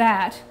point of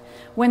that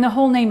when the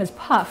whole name is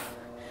puff?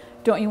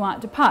 Don't you want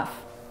it to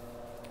puff?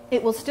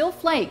 It will still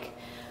flake.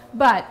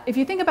 But if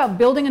you think about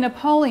building a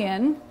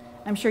Napoleon,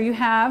 I'm sure you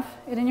have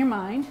it in your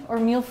mind, or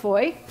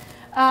millefeuille,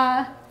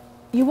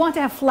 you want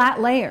to have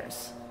flat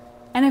layers.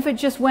 And if it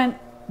just went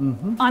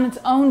on its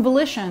own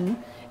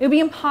volition, it would be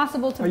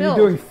impossible to build.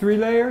 Are you doing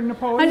 3-layer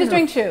Napoleon? I'm just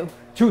doing 2.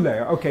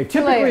 2-layer, okay.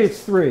 Typically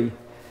it's 3.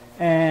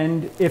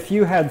 And if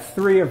you had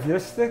 3 of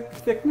this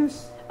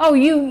thickness, that would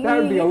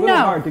be a little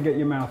hard to get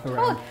your mouth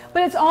around.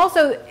 But it's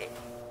also,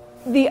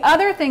 the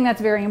other thing that's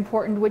very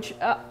important, which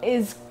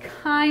is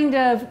kind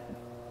of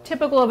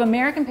typical of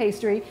American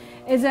pastry,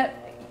 is that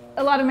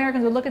a lot of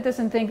Americans would look at this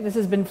and think this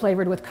has been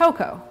flavored with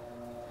cocoa.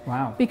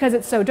 Wow. Because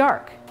it's so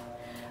dark.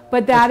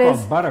 But that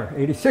is butter,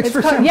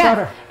 86%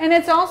 butter. And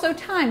it's also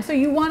time. So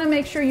you want to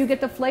make sure you get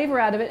the flavor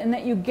out of it and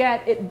that you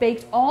get it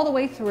baked all the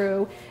way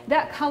through.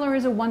 That color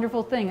is a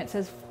wonderful thing. It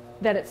says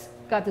that it's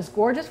got this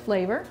gorgeous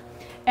flavor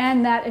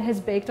and that it has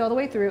baked all the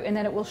way through and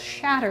that it will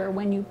shatter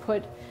when you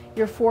put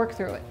your fork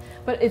through it.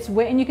 But it's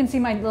and you can see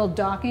my little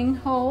docking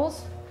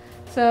holes.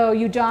 So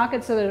you dock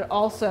it so that it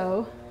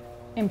also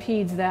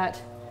impedes that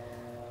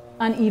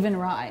uneven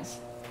rise.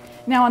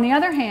 Now on the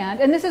other hand,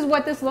 and this is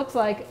what this looks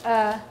like,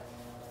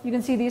 you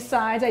can see these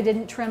sides, I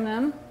didn't trim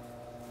them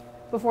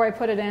before I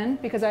put it in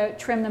because I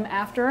trim them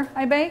after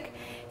I bake.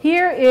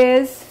 Here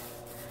is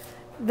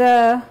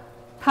the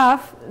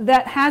puff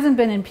that hasn't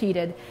been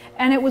impeded,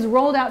 and it was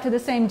rolled out to the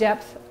same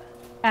depth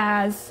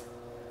as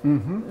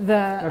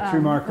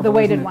the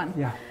weighted one.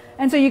 Yeah.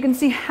 And so you can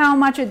see how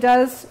much it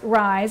does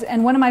rise.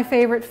 And one of my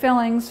favorite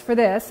fillings for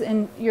this,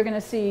 and you're going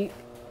to see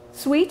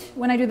sweet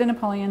when I do the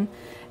Napoleon,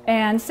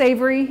 and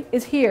savory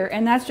is here.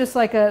 And that's just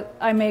like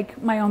I make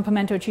my own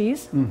pimento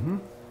cheese. And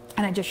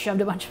I just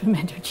shoved a bunch of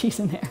pimento cheese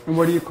in there. And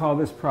what do you call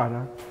this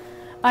product?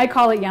 I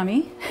call it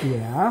yummy.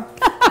 Yeah.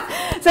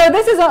 So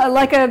this is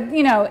like a,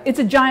 you know, it's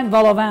a giant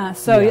vol au vin.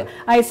 So Yeah.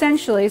 I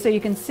essentially, so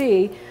you can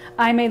see,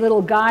 I made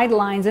little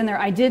guidelines in there.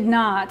 I did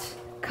not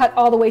cut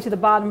all the way to the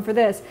bottom for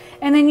this.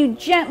 And then you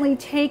gently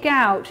take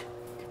out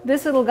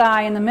this little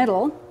guy in the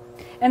middle,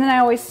 and then I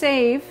always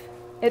save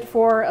it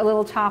for a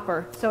little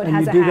topper, so it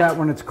has a hat. And you do that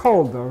when it's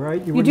cold, though,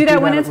 right? You do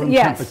that when it's, room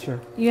yes.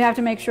 temperature. You have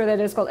to make sure that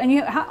it's cold. And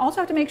you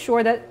also have to make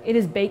sure that it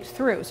is baked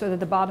through, so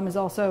that the bottom is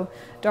also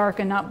dark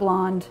and not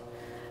blonde,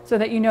 so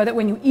that you know that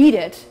when you eat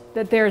it,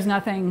 that there's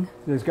nothing.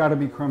 There's got to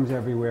be crumbs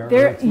everywhere.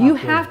 There, you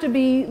have to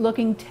be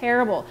looking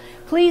terrible.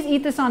 Please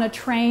eat this on a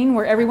train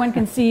where everyone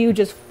can see you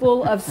just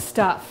full of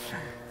stuff.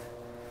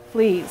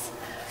 Please.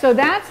 So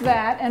that's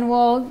that, and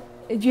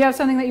do you have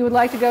something that you would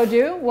like to go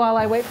do while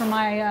I wait for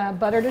my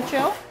butter to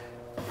chill?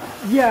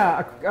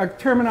 Yeah, a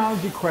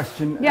terminology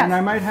question, Yes. and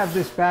I might have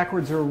this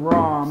backwards or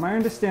wrong. My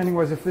understanding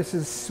was if this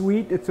is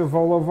sweet, it's a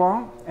vol au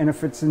vent, and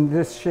if it's in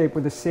this shape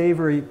with a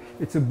savory,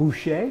 it's a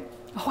boucher.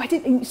 Oh, I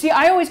did. See,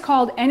 I always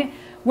called, and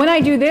when I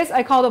do this,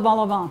 I call it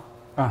vol au vent.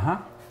 Uh-huh.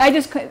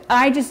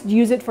 I just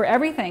use it for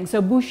everything.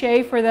 So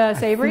boucher for the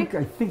savory.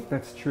 I think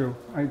that's true.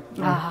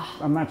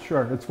 I'm not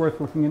sure. It's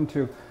worth looking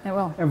into. It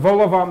will. And vol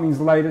au vent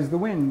means light as the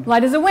wind.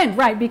 Light as a wind,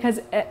 right?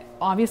 Because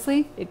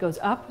obviously it goes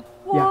up.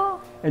 Yeah.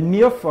 And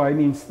millefeuille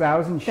means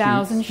thousand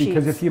sheets. Because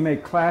sheets. if you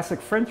make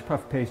classic French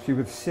puff pastry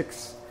with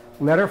 6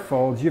 letter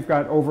folds, you've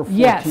got over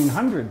Yes.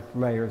 1,400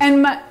 layers.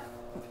 And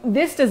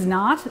this does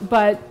not,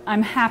 but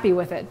I'm happy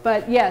with it.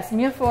 But yes,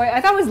 millefeuille.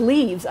 I thought it was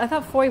leaves. I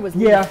thought feuille was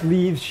leaves. Yeah,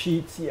 leaves,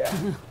 sheets, yeah.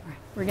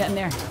 We're getting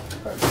there.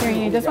 Here,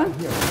 you need this one?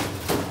 Here.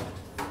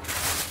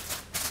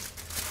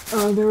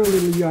 Oh, they're a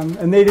little young.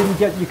 And they didn't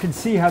get, you can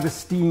see how the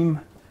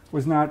steam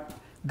was not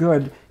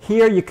good.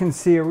 Here you can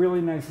see a really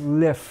nice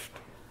lift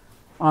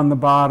on the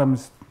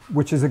bottoms,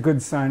 which is a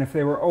good sign. If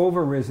they were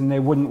over-risen, they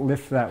wouldn't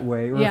lift that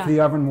way. Or Yeah. if the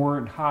oven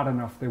weren't hot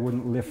enough, they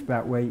wouldn't lift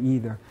that way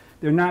either.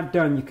 They're not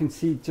done. You can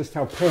see just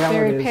how pale it is.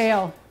 Very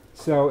pale.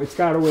 So it's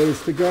got a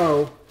ways to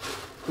go.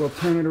 We'll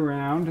turn it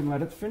around and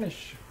let it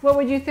finish. What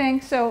would you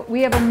think? So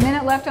we have a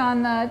minute left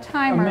on the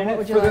timer. A minute What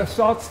would you for like? the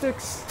salt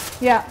sticks?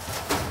 Yeah.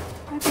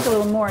 I think a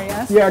little more,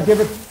 yes? Yeah, give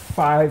it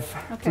 5,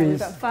 Okay, we've please.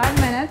 got 5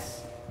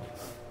 minutes.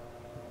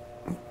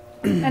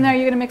 And are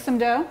you going to mix some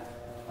dough?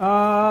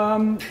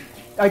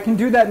 I can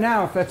do that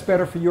now if that's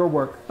better for your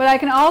work. But I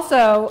can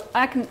also,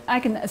 I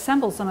can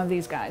assemble some of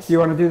these guys. Do you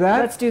want to do that?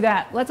 Let's do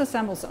that. Let's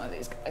assemble some of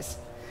these guys.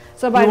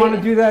 So Do you want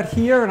to do that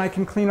here and I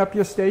can clean up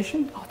your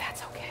station? Oh,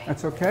 that's okay.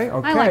 That's okay?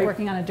 Okay. I like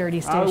working on a dirty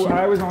station.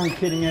 I was only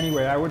kidding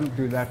anyway. I wouldn't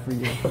do that for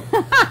you.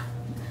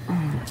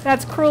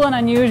 That's cruel and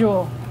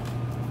unusual.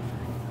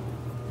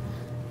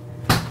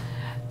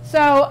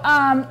 So,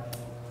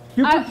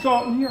 You put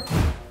salt in here?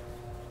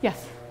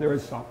 yes. There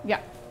is salt. Yeah.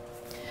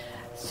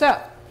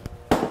 So,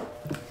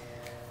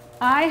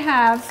 I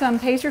have some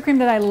pastry cream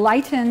that I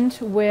lightened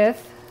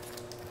with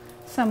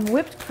some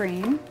whipped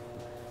cream.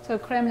 So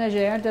crème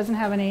légère doesn't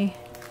have any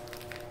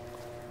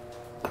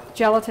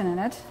gelatin in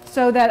it,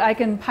 so that I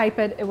can pipe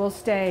it, it will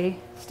stay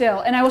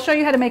still. And I will show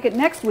you how to make it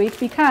next week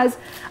because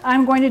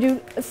I'm going to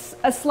do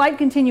a slight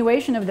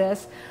continuation of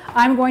this.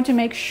 I'm going to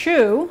make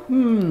choux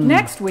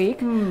next week.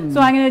 So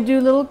I'm going to do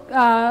little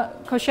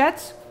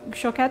croquettes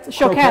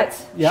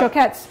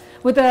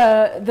with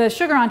the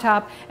sugar on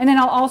top, and then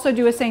I'll also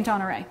do a Saint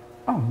Honoré.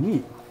 Oh,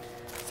 neat.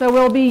 So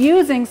we'll be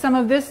using some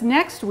of this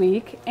next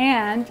week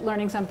and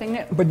learning something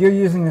new. But you're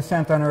using the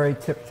Saint Honoré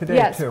tip today,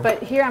 Yes, too.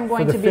 but here I'm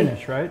going for to the be...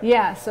 finish, right?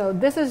 Yeah, so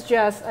this is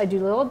just, I do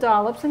little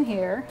dollops in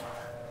here.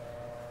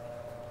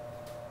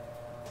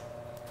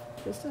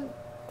 Just to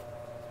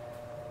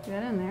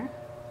get in there.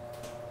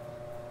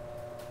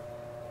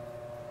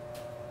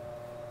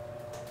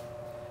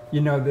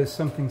 You know, there's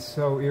something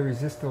so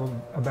irresistible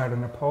about a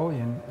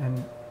Napoleon,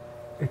 and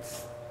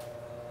it's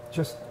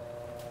just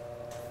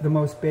the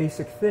most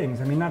basic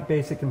things. I mean, not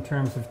basic in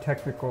terms of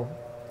technical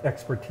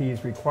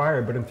expertise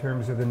required, but in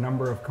terms of the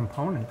number of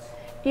components.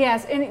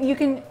 Yes, and you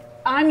can,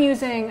 I'm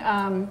using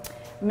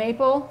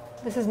maple,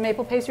 this is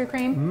maple pastry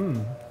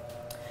cream.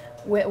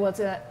 What's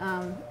it,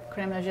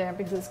 crème légère,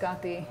 because it's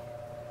got the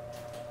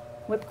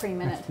whipped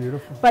cream in That's it.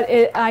 beautiful. But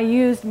I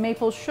used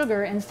maple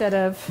sugar instead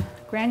of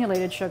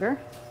granulated sugar.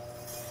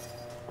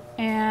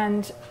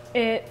 And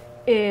it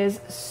is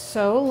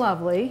so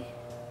lovely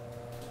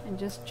and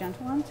just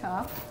gentle on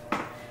top.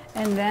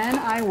 And then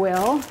I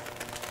will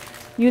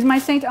use my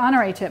Saint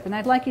Honore tip, and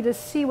I'd like you to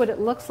see what it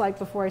looks like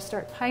before I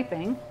start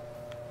piping.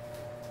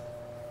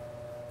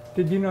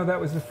 Did you know that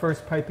was the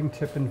first piping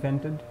tip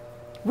invented?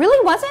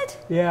 Really, was it?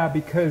 Yeah,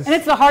 because... And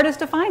it's the hardest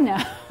to find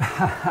now.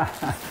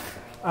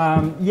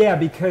 yeah,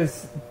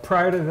 because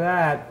prior to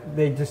that,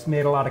 they just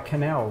made a lot of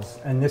canals,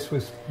 and this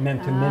was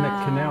meant to mimic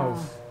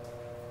canals.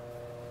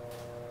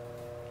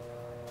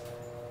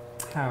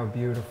 How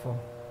beautiful.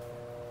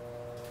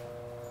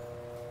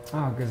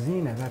 Oh,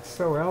 Gesine, that's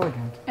so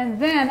elegant. And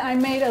then I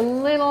made a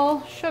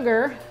little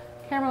sugar,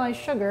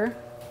 caramelized sugar,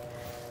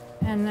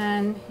 and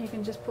then you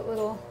can just put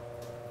little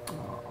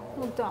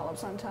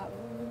dollops on top.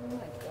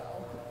 Let go.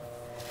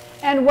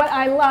 And what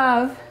I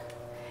love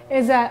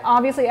is that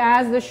obviously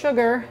as the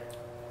sugar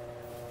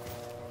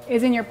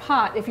is in your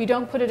pot, if you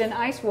don't put it in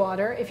ice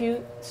water, if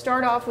you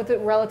start off with it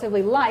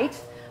relatively light,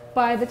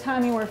 by the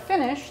time you are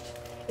finished,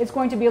 it's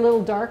going to be a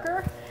little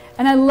darker.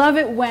 And I love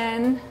it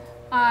when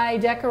I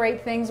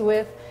decorate things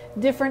with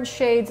different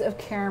shades of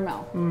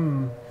caramel.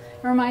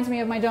 It reminds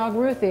me of my dog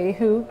Ruthie,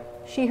 who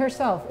she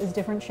herself is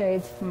different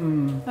shades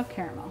of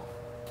caramel.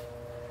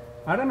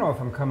 I don't know if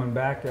I'm coming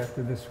back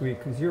after this week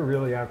because you're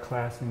really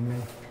outclassing me.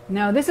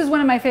 No, this is one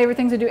of my favorite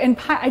things to do. And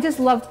I just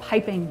love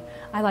piping.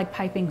 I like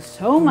piping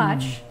so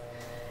much.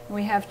 And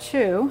we have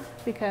two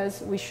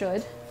because we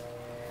should.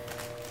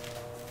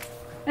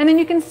 And then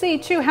you can see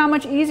too how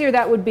much easier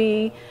that would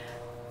be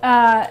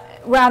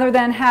rather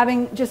than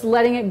having just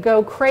letting it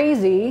go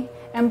crazy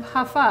and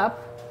puff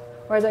up,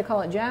 or as I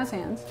call it, jazz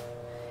hands,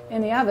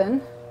 in the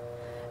oven,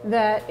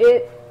 that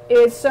it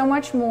is so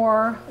much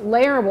more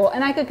layerable.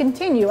 And I could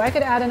continue. I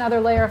could add another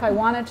layer if I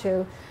wanted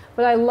to,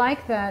 but I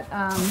like that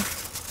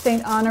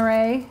Saint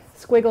Honore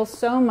squiggle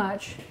so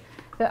much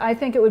that I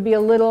think it would be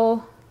a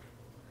little,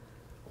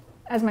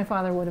 as my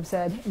father would have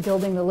said,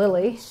 gilding the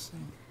lily,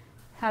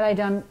 had I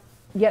done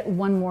yet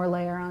one more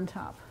layer on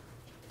top.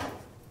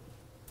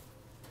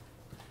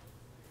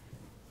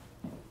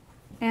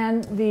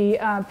 And the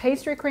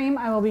pastry cream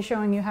I will be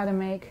showing you how to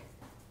make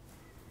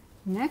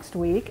next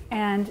week.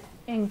 And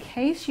in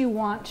case you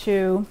want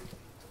to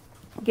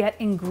get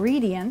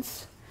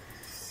ingredients,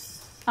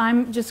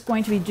 I'm just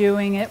going to be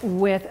doing it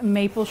with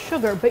maple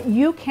sugar, but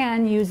you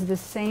can use the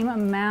same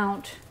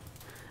amount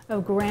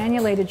of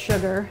granulated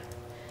sugar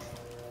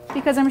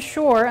because I'm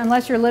sure,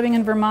 unless you're living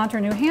in Vermont or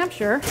New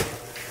Hampshire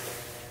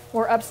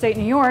or upstate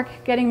New York,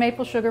 getting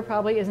maple sugar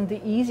probably isn't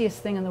the easiest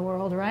thing in the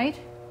world, right?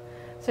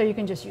 So you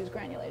can just use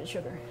granulated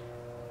sugar.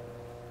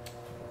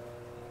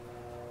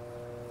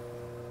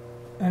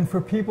 And for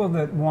people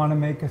that want to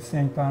make a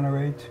Saint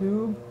Honore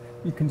tube,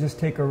 you can just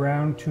take a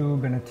round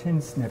tube and a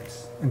tin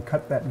snips and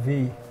cut that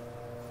V.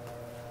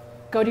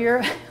 Go to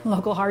your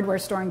local hardware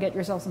store and get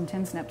yourself some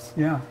tin snips.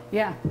 Yeah.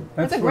 Yeah.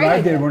 That's a what great I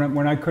idea. did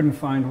when I couldn't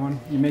find one.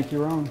 You make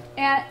your own.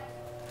 And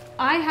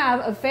I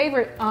have a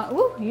favorite,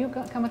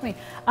 come with me.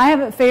 I have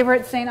a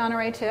favorite Saint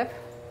Honore tip.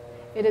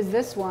 It is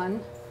this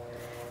one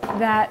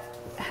that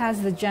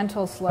has the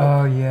gentle slope.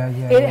 Oh, yeah.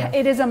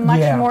 It is a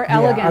much more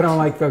elegant. Yeah. I don't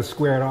like those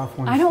squared off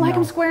ones. I don't like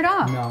them squared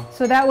off. No.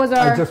 So that was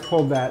our... I just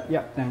pulled that.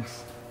 Yep,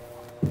 thanks.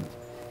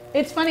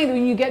 It's funny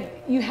when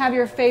you have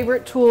your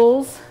favorite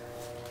tools.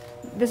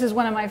 This is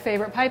one of my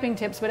favorite piping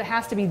tips, but it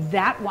has to be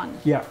that one.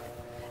 Yeah.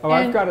 Oh,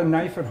 I've got a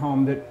knife at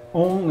home that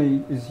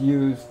only is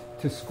used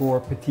to score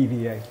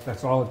Petit.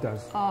 That's all it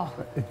does. Oh.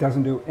 It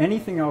doesn't do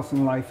anything else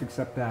in life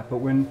except that. But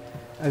when,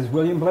 as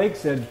William Blake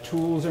said,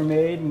 tools are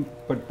made,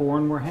 but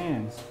born were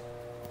hands.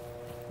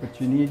 But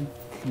you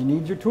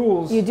need your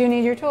tools. You do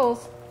need your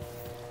tools.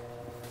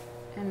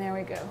 And there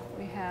we go.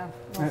 We have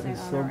that is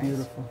so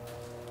beautiful.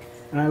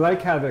 And I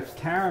like how the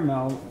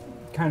caramel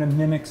kind of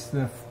mimics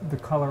the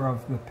color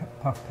of the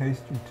puff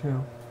pastry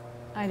too.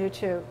 I do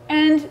too.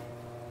 And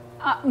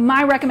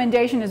my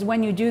recommendation is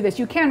when you do this,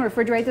 you can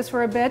refrigerate this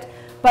for a bit,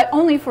 but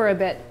only for a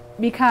bit,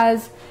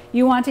 because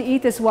you want to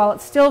eat this while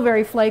it's still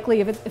very flaky.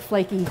 If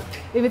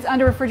it's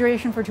under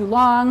refrigeration for too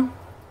long,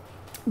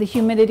 the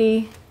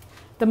humidity,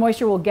 the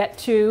moisture will get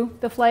to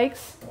the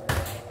flakes.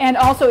 And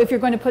also, if you're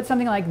going to put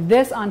something like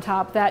this on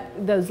top,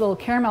 those little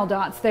caramel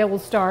dots, they will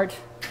start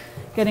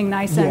getting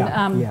nice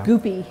and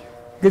goopy.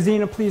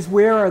 Gesine, please,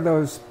 where are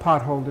those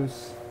pot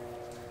holders?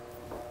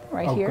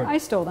 Right here. Good. I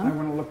stole them. I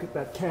want to look at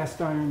that cast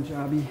iron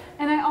jobby.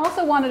 And I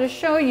also wanted to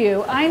show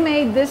you, I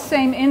made this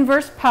same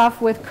inverse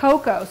puff with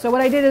cocoa. So what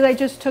I did is I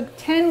just took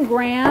 10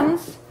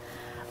 grams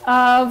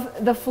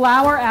of the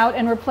flour out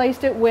and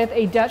replaced it with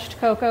a Dutch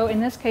cocoa, in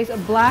this case a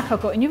black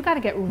cocoa. And you've got to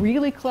get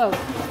really close.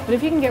 But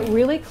if you can get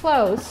really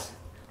close,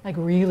 like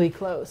really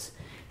close,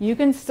 you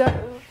can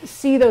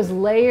see those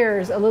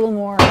layers a little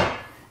more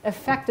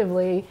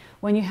effectively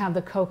when you have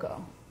the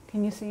cocoa.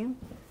 Can you see them?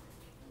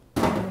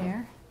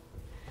 There.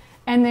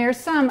 And there's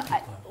some,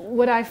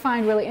 what I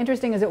find really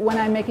interesting is that when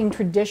I'm making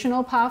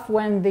traditional puff,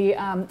 when the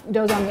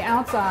dough's on the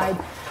outside,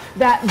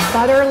 that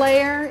butter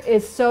layer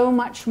is so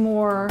much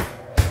more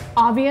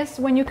obvious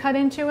when you cut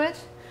into it.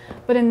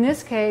 But in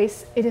this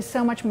case, it is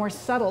so much more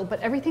subtle, but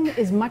everything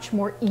is much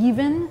more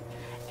even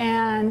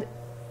and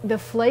the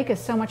flake is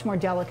so much more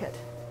delicate.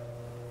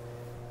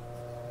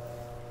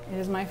 It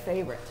is my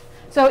favorite.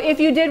 So if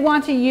you did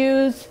want to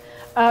use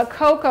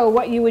cocoa,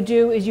 what you would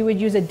do is you would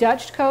use a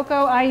Dutch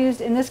cocoa. I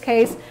used, in this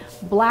case,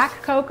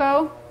 black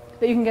cocoa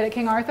that you can get at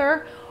King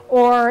Arthur,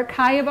 or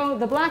Cayabo.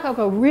 The black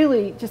cocoa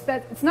really just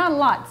that, it's not a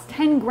lot, it's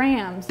 10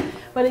 grams,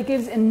 but it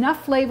gives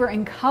enough flavor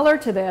and color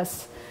to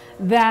this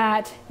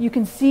that you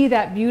can see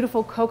that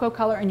beautiful cocoa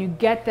color and you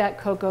get that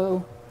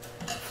cocoa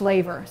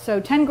flavor. So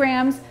 10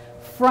 grams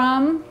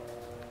from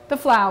the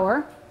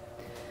flour,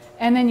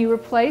 and then you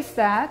replace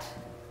that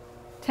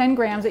 10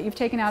 grams that you've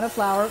taken out of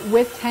flour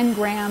with 10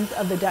 grams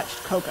of the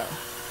Dutch cocoa.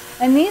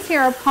 And these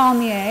here are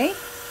palmier.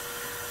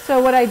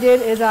 So what I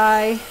did is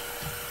I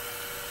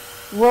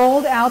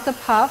rolled out the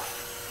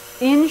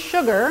puff in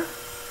sugar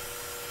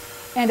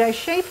and I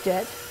shaped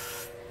it.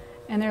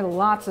 And there are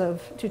lots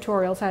of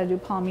tutorials how to do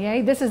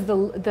palmier. This is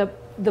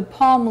the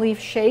palm leaf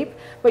shape,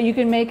 but you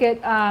can make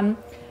it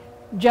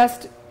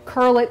just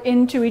curl it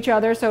into each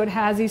other so it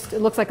has these, it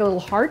looks like a little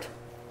heart.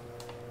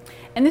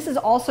 And this is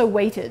also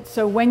weighted.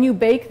 So when you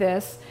bake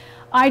this,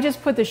 I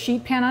just put the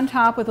sheet pan on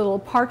top with a little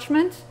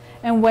parchment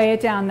and weigh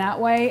it down that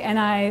way. And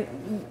I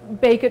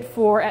bake it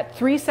at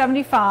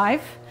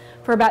 375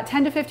 for about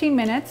 10 to 15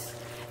 minutes.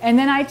 And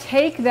then I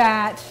take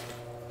that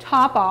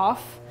top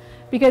off,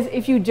 because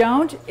if you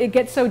don't, it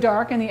gets so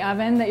dark in the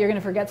oven that you're going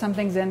to forget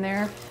something's in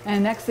there. And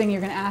the next thing you're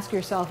going to ask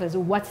yourself is,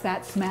 what's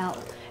that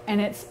smell? And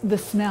it's the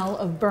smell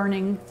of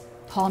burning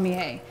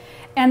palmier.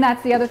 And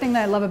that's the other thing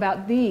that I love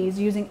about these,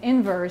 using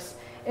Inverse,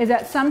 is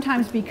that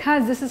sometimes,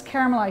 because this is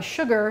caramelized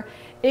sugar,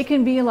 it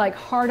can be like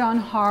hard on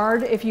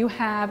hard if you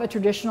have a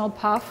traditional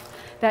puff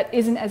that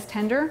isn't as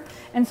tender.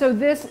 And so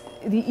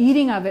the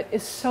eating of it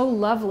is so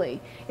lovely.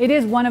 It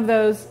is one of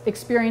those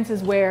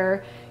experiences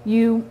where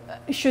you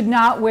should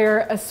not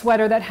wear a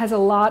sweater that has a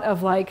lot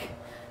of like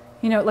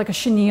a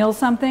chenille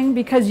something,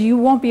 because you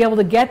won't be able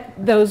to get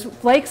those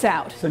flakes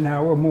out. So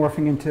now we're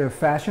morphing into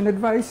fashion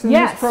advice in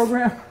this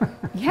program?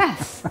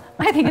 Yes,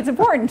 I think it's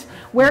important.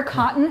 Wear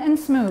cotton and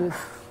smooth.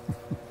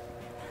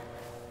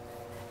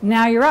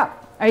 Now you're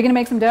up. Are you going to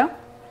make some dough?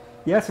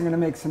 Yes, I'm going to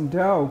make some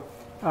dough,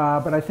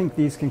 but I think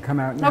these can come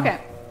out now. Okay.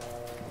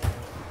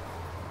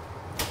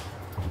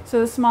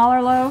 So the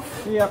smaller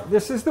loaf? Yep,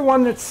 this is the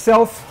one that's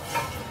self-steamed,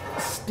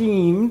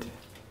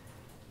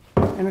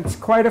 and it's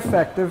quite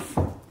effective.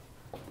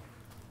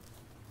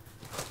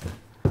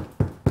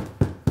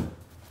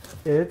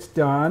 It's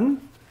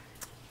done.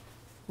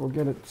 We'll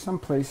get it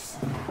someplace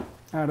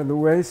out of the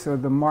way so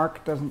the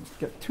mark doesn't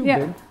get too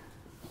big.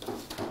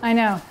 I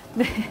know.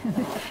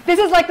 This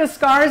is like the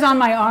scars on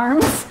my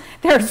arms.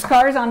 There are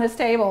scars on this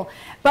table.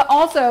 But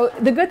also,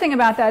 the good thing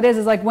about that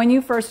is like when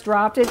you first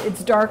dropped it,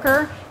 it's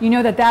darker. You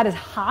know that is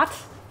hot,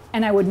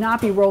 and I would not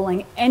be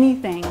rolling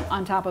anything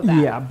on top of that.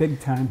 Yeah,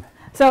 big time.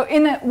 So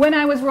when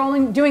I was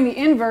doing the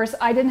Inverse,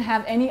 I didn't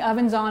have any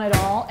ovens on at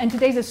all. And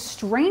today's a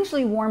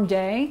strangely warm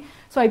day.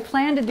 So I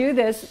plan to do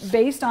this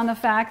based on the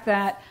fact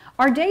that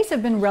our days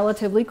have been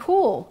relatively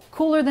cool,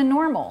 cooler than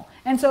normal.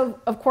 And so,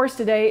 of course,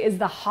 today is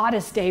the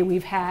hottest day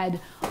we've had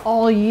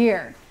all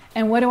year.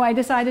 And what do I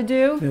decide to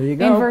do? There you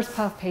go. Inverse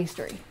Puff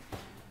Pastry.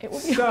 It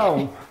will be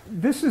okay.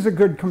 This is a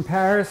good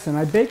comparison.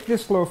 I baked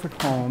this loaf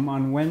at home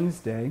on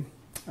Wednesday.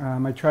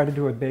 I try to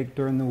do a bake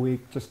during the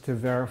week just to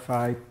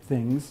verify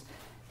things.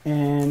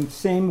 And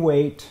same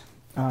weight.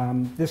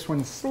 This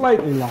one's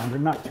slightly longer,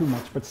 not too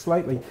much, but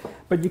slightly.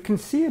 But you can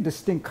see a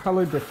distinct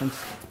color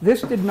difference.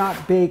 This did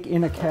not bake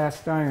in a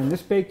cast iron.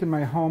 This baked in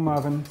my home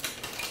oven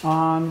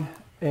on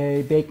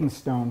a baking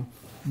stone,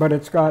 but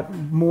it's got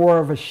more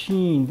of a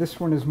sheen. This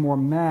one is more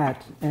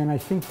matte, and I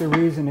think the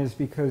reason is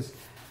because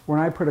when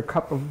I put a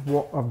cup of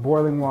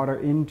boiling water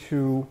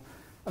into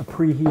a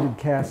preheated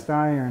cast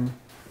iron,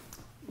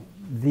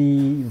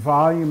 the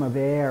volume of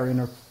air in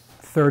a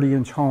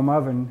 30-inch home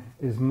oven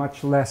is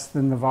much less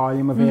than the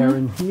volume of air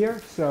in here,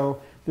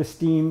 so the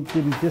steam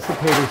didn't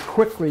dissipate as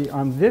quickly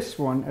on this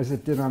one as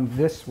it did on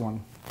this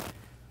one.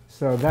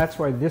 So that's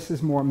why this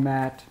is more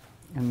matte,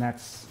 and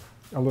that's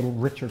a little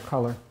richer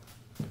color.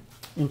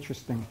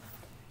 Interesting.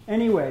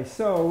 Anyway,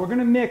 so we're going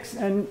to mix,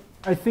 and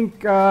I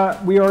think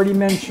we already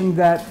mentioned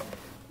that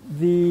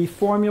the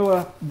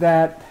formula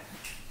that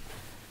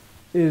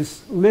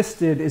is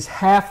listed is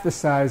half the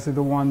size of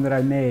the one that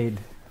I made,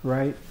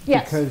 right?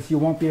 Yes. Because you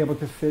won't be able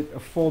to fit a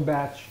full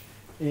batch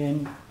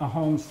in a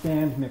home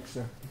stand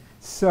mixer.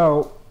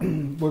 So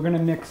we're going to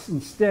mix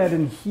instead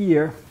in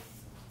here.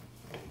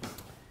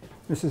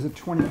 This is a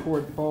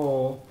 20-quart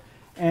bowl.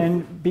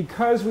 And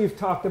because we've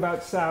talked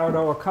about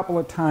sourdough a couple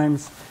of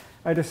times,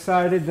 I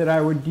decided that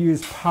I would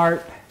use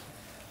part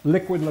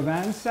liquid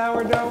levain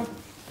sourdough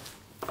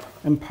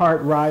and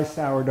part rye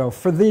sourdough.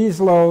 For these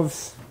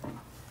loaves,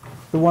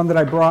 the one that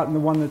I brought and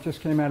the one that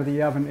just came out of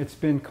the oven, it's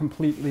been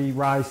completely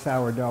rye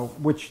sourdough,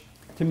 which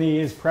to me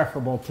is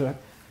preferable to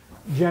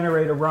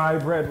generate a rye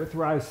bread with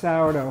rye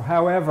sourdough.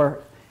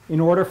 However, in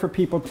order for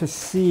people to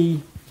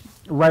see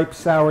ripe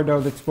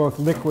sourdough that's both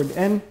liquid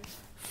and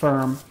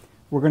firm,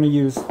 we're going to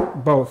use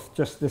both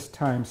just this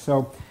time.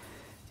 So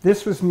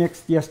this was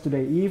mixed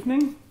yesterday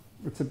evening.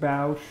 It's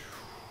about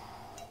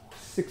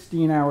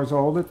 16 hours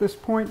old at this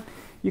point.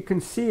 You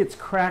can see it's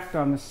cracked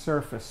on the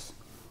surface.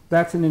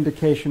 that's an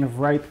indication of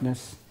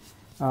ripeness.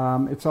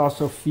 It's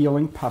also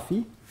feeling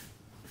puffy.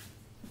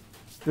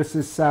 This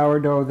is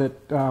sourdough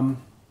that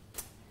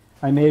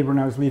I made when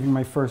I was leaving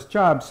my first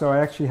job, so I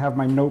actually have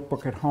my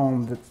notebook at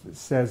home that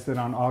says that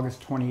on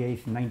August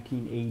 28th,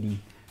 1980,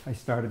 I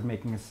started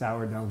making a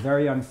sourdough.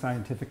 Very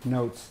unscientific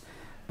notes,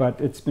 but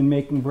it's been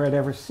making bread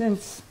ever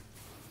since.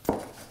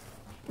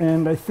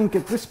 And I think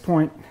at this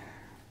point,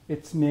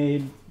 it's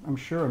made, I'm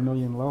sure, 1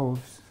 million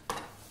loaves.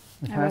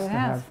 It has to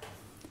have.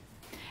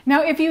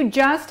 Now, if you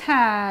just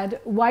had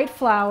white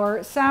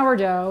flour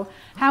sourdough,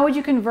 how would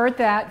you convert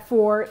that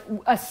for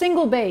a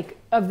single bake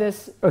of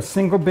this? A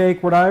single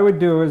bake, what I would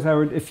do is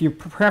if your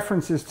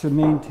preference is to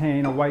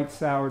maintain a white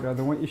sourdough,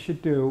 then what you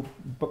should do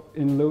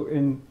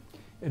in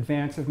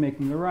advance of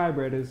making the rye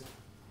bread is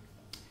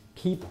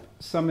keep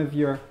some of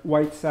your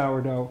white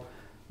sourdough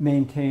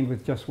maintained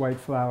with just white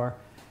flour,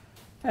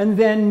 and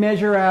then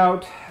measure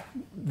out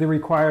the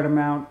required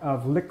amount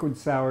of liquid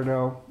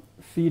sourdough.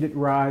 Feed it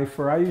rye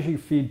for, I usually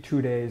feed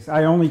 2 days.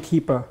 I only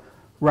keep a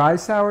rye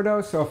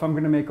sourdough, so if I'm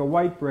going to make a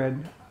white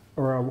bread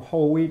or a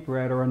whole wheat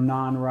bread or a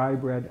non-rye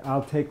bread,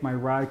 I'll take my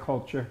rye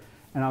culture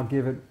and I'll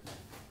give it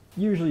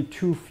usually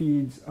 2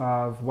 feeds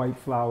of white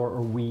flour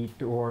or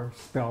wheat or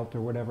spelt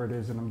or whatever it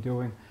is that I'm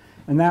doing.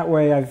 And that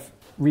way I've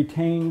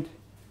retained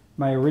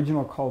my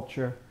original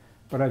culture,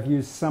 but I've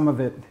used some of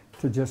it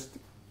to just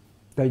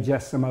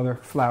digest some other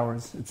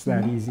flours. It's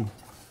that easy.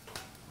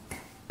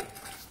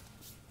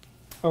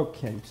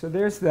 Okay, so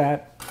there's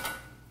that.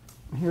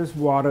 Here's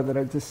water that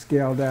I just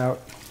scaled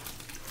out.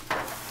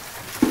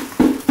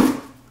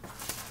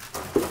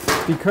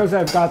 Because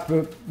I've got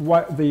the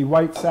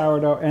white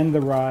sourdough and the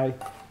rye,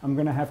 I'm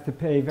going to have to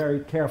pay very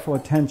careful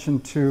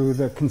attention to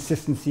the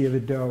consistency of the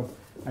dough.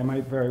 I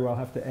might very well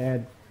have to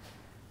add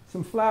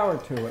some flour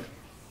to it.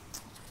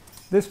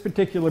 This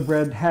particular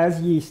bread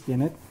has yeast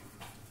in it.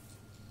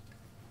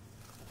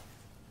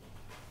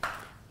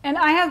 And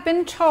I have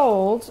been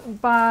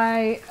told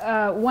by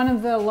one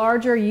of the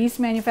larger yeast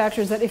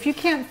manufacturers that if you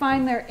can't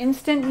find their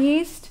instant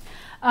yeast,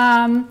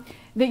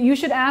 that you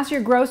should ask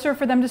your grocer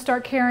for them to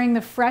start carrying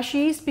the fresh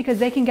yeast, because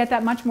they can get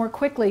that much more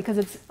quickly because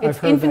it's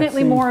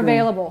infinitely more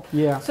available.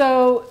 Yeah.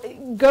 So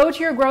go to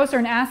your grocer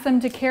and ask them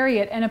to carry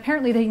it, and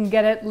apparently they can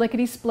get it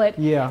lickety split.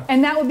 Yeah.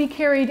 And that would be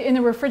carried in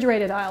the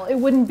refrigerated aisle. It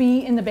wouldn't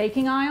be in the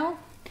baking aisle.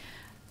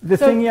 The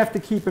thing you have to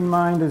keep in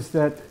mind is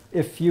that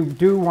if you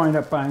do wind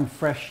up buying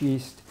fresh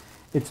yeast,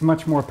 it's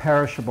much more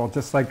perishable,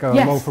 just like a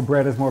loaf of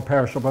bread is more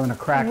perishable than a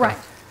cracker. Right.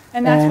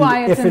 And that's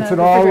why it's if it's at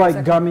all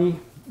like gummy,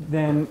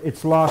 then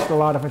it's lost a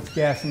lot of its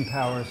gassing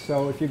power.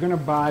 So if you're going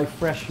to buy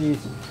fresh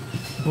yeast,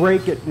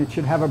 break it. It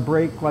should have a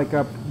break like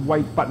a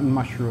white button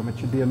mushroom. It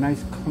should be a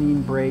nice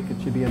clean break.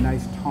 It should be a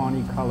nice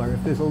tawny color.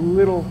 If there's a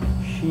little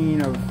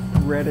sheen of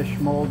reddish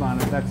mold on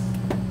it, that's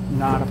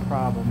not a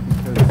problem,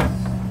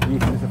 because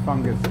yeast is a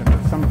fungus,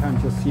 and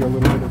sometimes you'll see a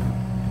little bit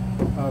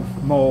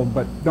of mold,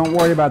 but don't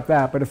worry about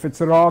that. But if it's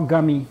at all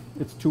gummy,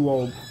 it's too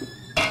old.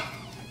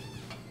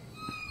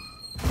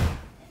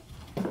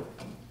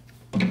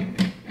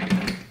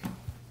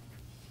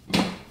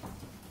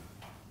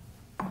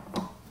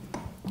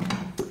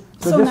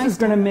 So this is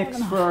going to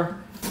mix for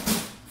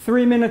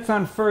 3 minutes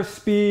on first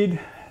speed,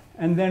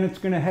 and then it's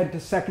going to head to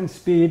second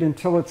speed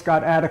until it's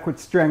got adequate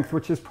strength,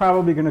 which is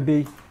probably going to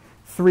be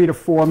 3 to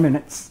 4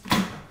 minutes.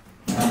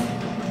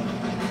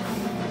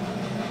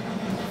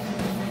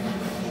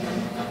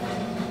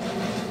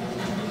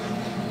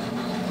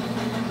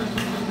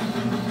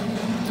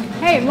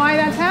 Hey, while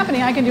that's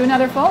happening, I can do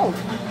another fold.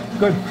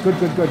 Good, good,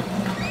 good, good.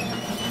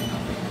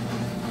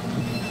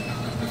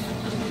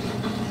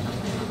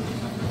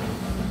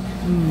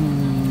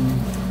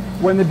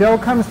 When the dough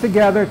comes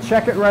together,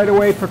 check it right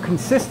away for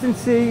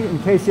consistency in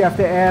case you have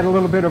to add a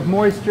little bit of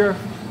moisture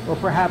or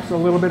perhaps a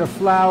little bit of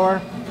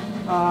flour.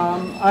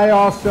 I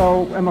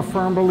also am a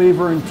firm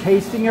believer in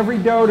tasting every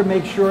dough to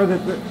make sure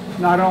that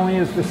not only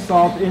is the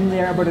salt in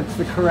there, but it's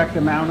the correct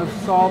amount of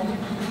salt.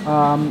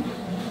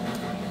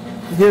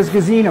 Here's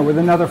Gesine with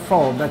another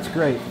fold. That's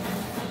great.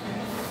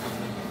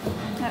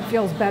 That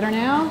feels better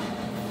now.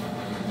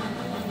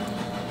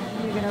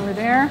 You get over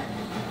there.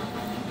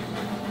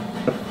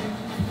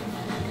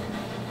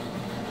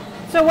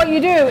 So what you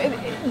do,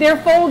 they're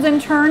folds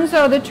and turns,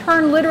 so the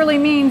turn literally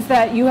means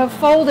that you have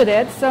folded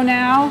it. So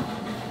now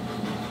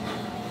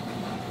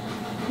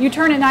you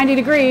turn it 90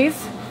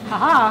 degrees,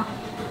 haha,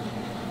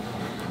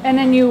 and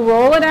then you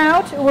roll it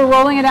out. We're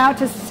rolling it out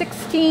to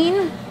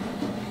 16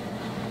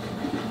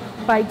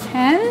 by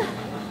 10.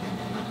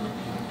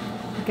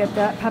 Get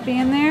that puppy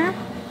in there.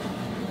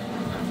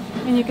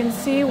 And you can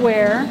see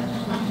where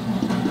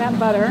that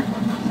butter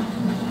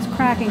is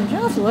cracking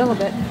just a little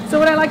bit. So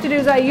what I like to do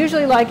is I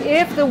usually like,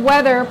 if the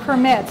weather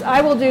permits,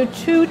 I will do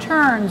 2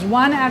 turns,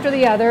 one after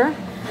the other.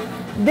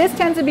 This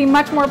tends to be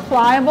much more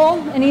pliable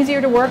and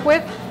easier to work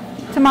with,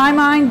 to my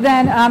mind,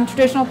 than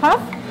traditional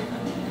puff.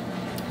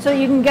 So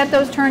you can get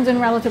those turns in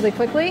relatively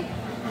quickly.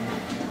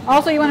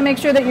 Also, you want to make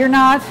sure that you're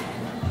not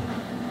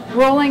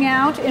rolling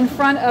out in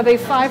front of a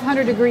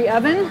 500-degree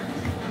oven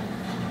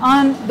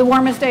on the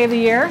warmest day of the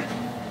year.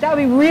 That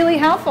would be really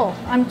helpful.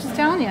 I'm just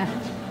telling you.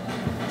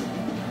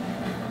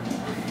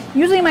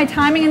 Usually my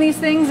timing in these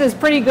things is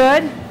pretty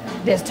good.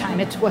 This time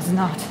it was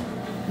not.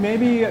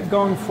 Maybe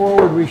going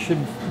forward we should,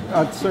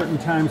 at certain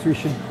times, we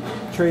should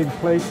trade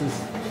places.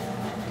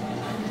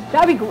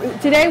 That would be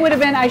great. Today would have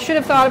been, I should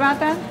have thought about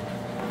that.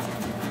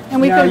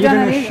 And we Now, could have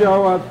done it you're going to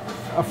show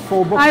a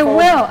full book I fold?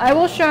 will. I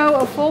will show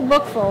a full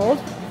book fold.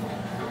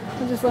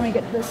 So just let me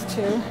get this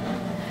too.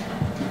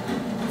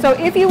 So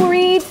if you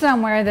read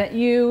somewhere that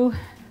you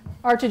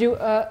are to do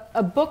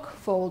a book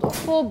fold, a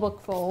full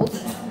book fold,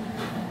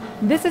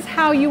 this is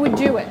how you would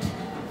do it.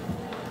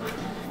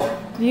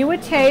 You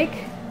would take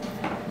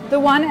the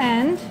one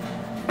end,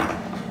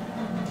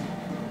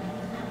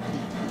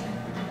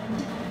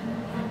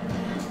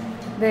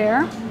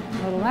 there,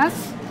 a little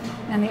less,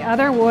 and the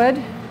other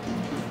would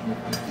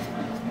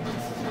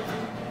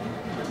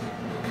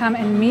come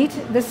and meet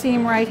the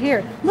seam right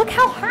here. Look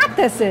how hot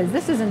this is.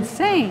 This is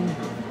insane.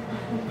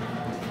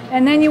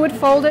 And then you would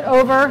fold it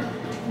over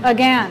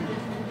again.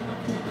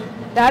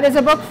 That is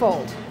a book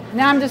fold.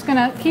 Now I'm just going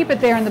to keep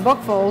it there in the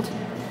book fold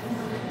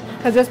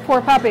because this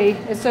poor puppy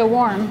is so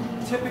warm.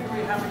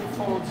 Typically, how many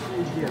folds do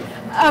you give?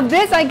 Of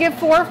this, I give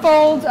 4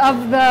 folds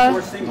of the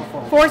 4 single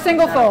folds. 4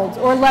 single folds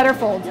or letter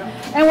folds.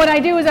 Yep. And what I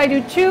do is I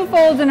do 2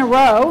 folds in a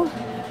row,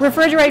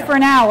 refrigerate for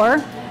an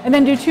hour, and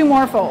then do 2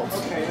 more folds.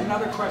 Okay,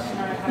 another question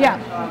I have. Yeah.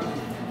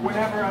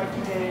 Whenever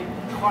I've made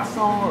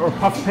croissant or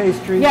puff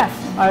pastry, Yes.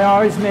 I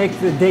always make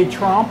the day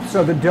trempe,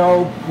 so the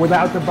dough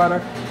without the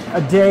butter,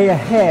 a day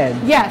ahead.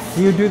 Yes.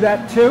 Do you do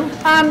that too?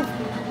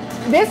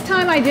 This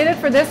time I did it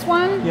for this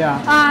one.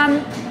 Yeah.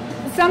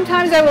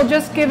 Sometimes I will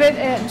just give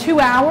it 2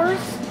 hours,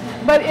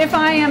 but if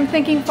I am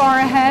thinking far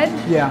ahead,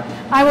 Yeah.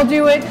 I will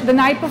do it the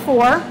night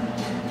before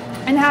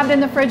and have it in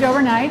the fridge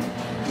overnight.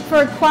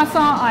 For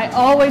croissant, I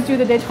always do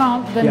the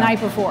détrempe the Yeah.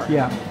 night before.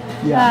 Yeah.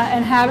 Yeah.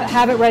 And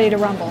have it ready to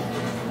rumble.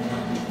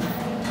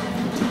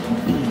 So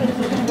this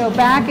is going to go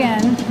back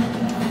in.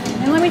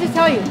 And let me just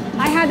tell you,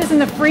 I had this in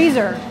the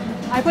freezer.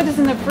 I put this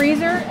in the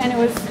freezer and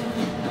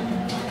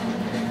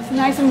it's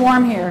nice and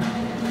warm here.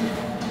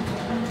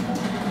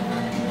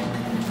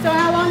 So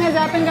how long has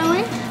that been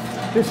going?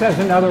 This has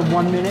another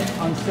 1 minute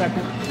on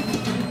second.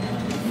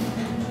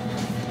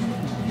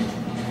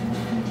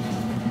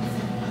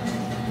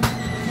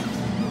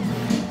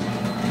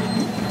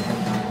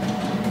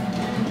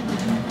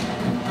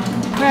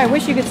 Boy, I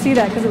wish you could see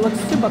that because it looks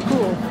super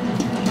cool.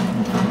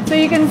 So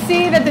you can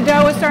see that the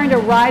dough is starting to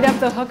ride up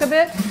the hook a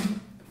bit.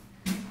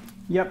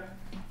 Yep.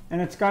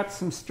 And it's got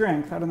some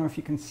strength. I don't know if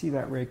you can see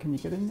that, Ray. Can you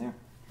get in there?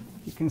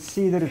 You can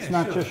see that it's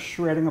not just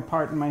shredding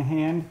apart in my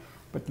hand,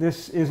 but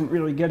this isn't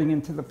really getting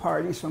into the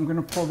party, so I'm going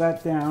to pull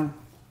that down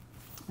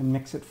and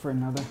mix it for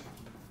another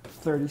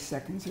 30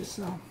 seconds or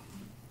so.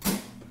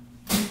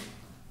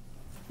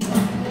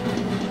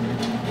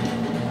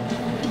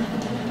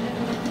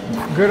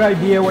 Good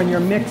idea when you're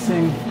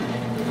mixing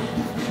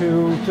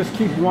to just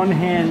keep one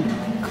hand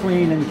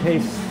clean in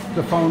case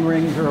the phone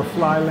rings or a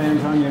fly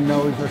lands on your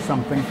nose or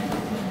something.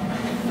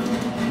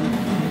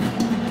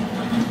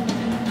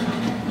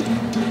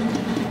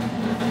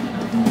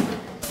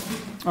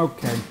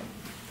 Okay.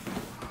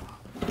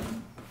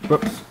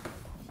 Whoops.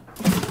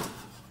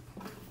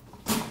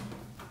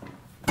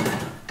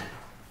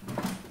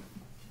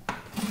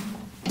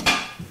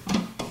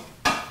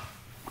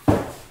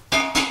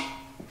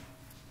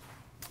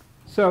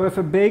 So if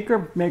a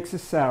baker makes a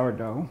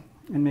sourdough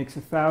and makes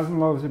 1,000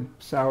 loaves of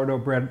sourdough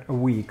bread a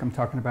week, I'm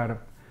talking about a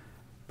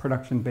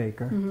production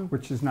baker,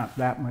 which is not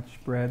that much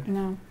bread,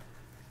 No.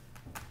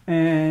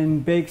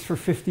 and bakes for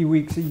 50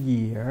 weeks a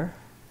year,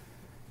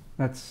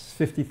 that's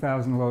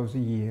 50,000 loaves a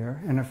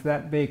year. And if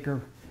that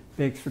baker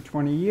bakes for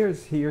 20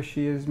 years, he or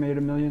she has made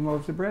 1,000,000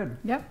 loaves of bread.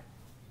 Yep.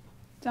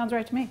 Sounds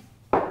right to me.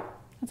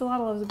 That's a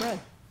lot of loaves of bread.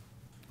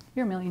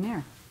 You're a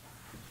millionaire.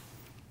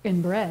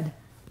 In bread.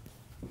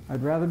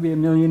 I'd rather be a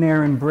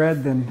millionaire in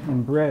bread than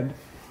in bread.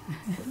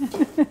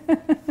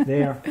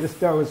 There, this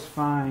dough is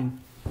fine.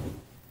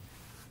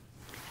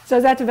 So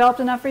is that developed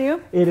enough for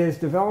you? It is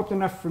developed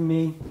enough for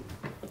me.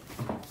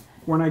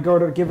 When I go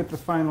to give it the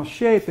final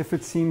shape, if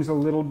it seems a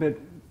little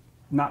bit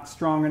not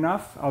strong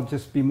enough, I'll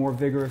just be more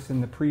vigorous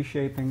in the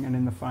pre-shaping and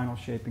in the final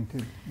shaping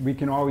too. We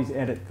can always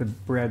edit the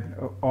bread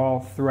all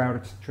throughout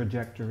its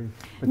trajectory,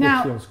 but Now,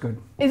 it feels good.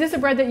 Is this a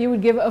bread that you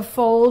would give a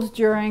fold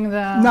during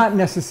the... Not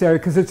necessary,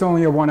 because it's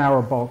only a 1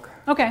 hour bulk,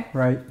 Okay.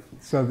 right?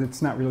 So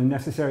it's not really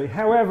necessary.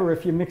 However,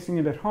 if you're mixing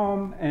it at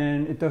home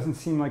and it doesn't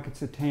seem like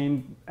it's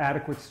attained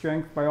adequate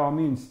strength, by all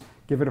means,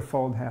 give it a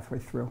fold halfway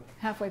through.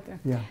 Halfway through.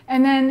 Yeah.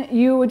 And then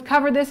you would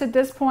cover this at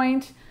this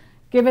point,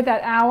 give it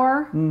that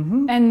hour,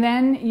 and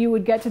then you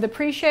would get to the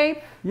pre-shape,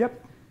 Yep.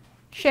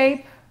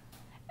 shape.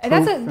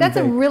 And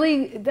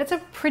that's a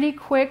pretty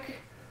quick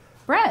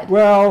bread.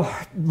 Well,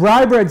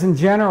 rye breads in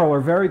general are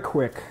very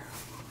quick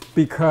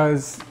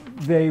because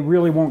they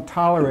really won't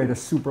tolerate a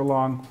super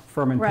long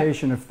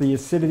fermentation. Right. If the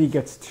acidity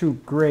gets too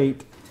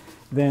great,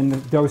 then the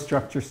dough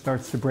structure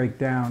starts to break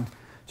down,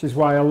 which is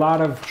why a lot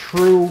of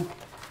true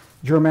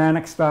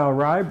Germanic style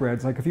rye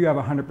breads, like if you have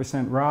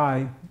 100%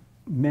 rye,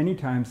 many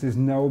times there's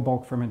no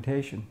bulk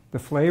fermentation. The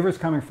flavor is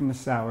coming from the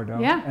sourdough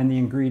Yeah. and the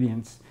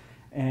ingredients,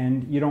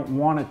 and you don't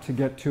want it to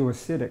get too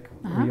acidic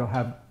or you'll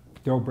have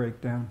dough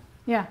breakdown.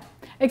 Yeah,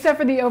 except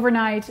for the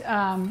overnight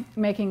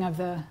making of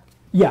the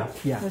Yeah.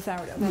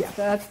 sourdough.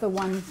 That's the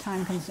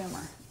one-time consumer.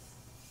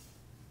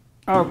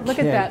 Okay. Look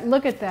at that.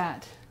 Look at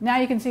that. Now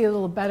you can see a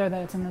little better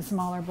that it's in the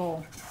smaller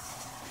bowl.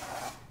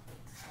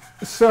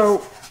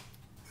 So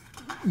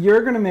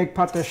you're going to make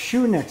pâte à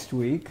choux next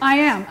week. I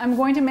am. I'm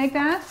going to make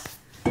that.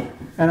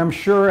 And I'm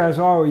sure, as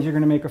always, you're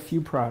going to make a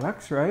few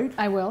products, right?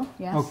 I will,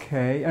 yes.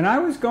 Okay. And I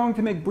was going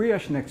to make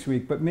brioche next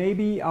week, but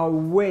maybe I'll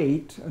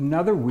wait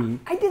another week.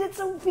 I did it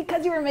so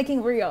because you were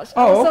making brioche.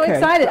 Oh, I was so okay.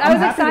 excited. I'm I was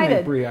happy to make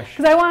excited brioche.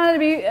 because I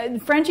wanted it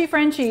to be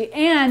Frenchy,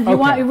 and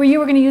you Okay. you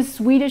were going to use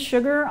Swedish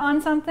sugar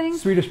on something.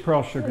 Swedish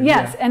pearl sugar.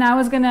 Yes, yeah. and I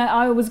was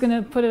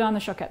gonna put it on the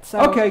choquette. So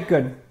Okay,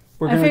 good.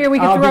 I figure we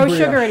could I'll do throw brioche.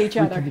 sugar at each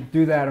other. We could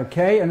do that,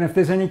 okay? And if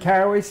there's any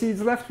caraway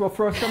seeds left, we'll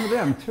throw some of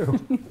them too.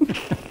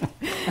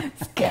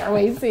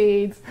 Caraway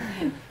seeds.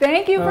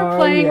 Thank you for Oh,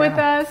 playing yeah. with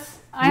us.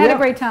 I had a Yeah.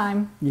 great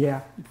time.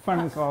 Yeah, fun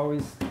as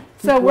always.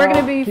 So Keep we're well,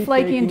 going to be keep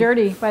flaky baking. and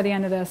dirty by the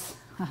end of this.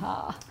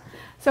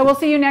 So we'll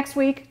see you next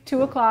week,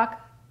 2 o'clock,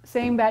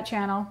 same bat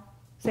channel,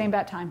 same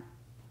bat time.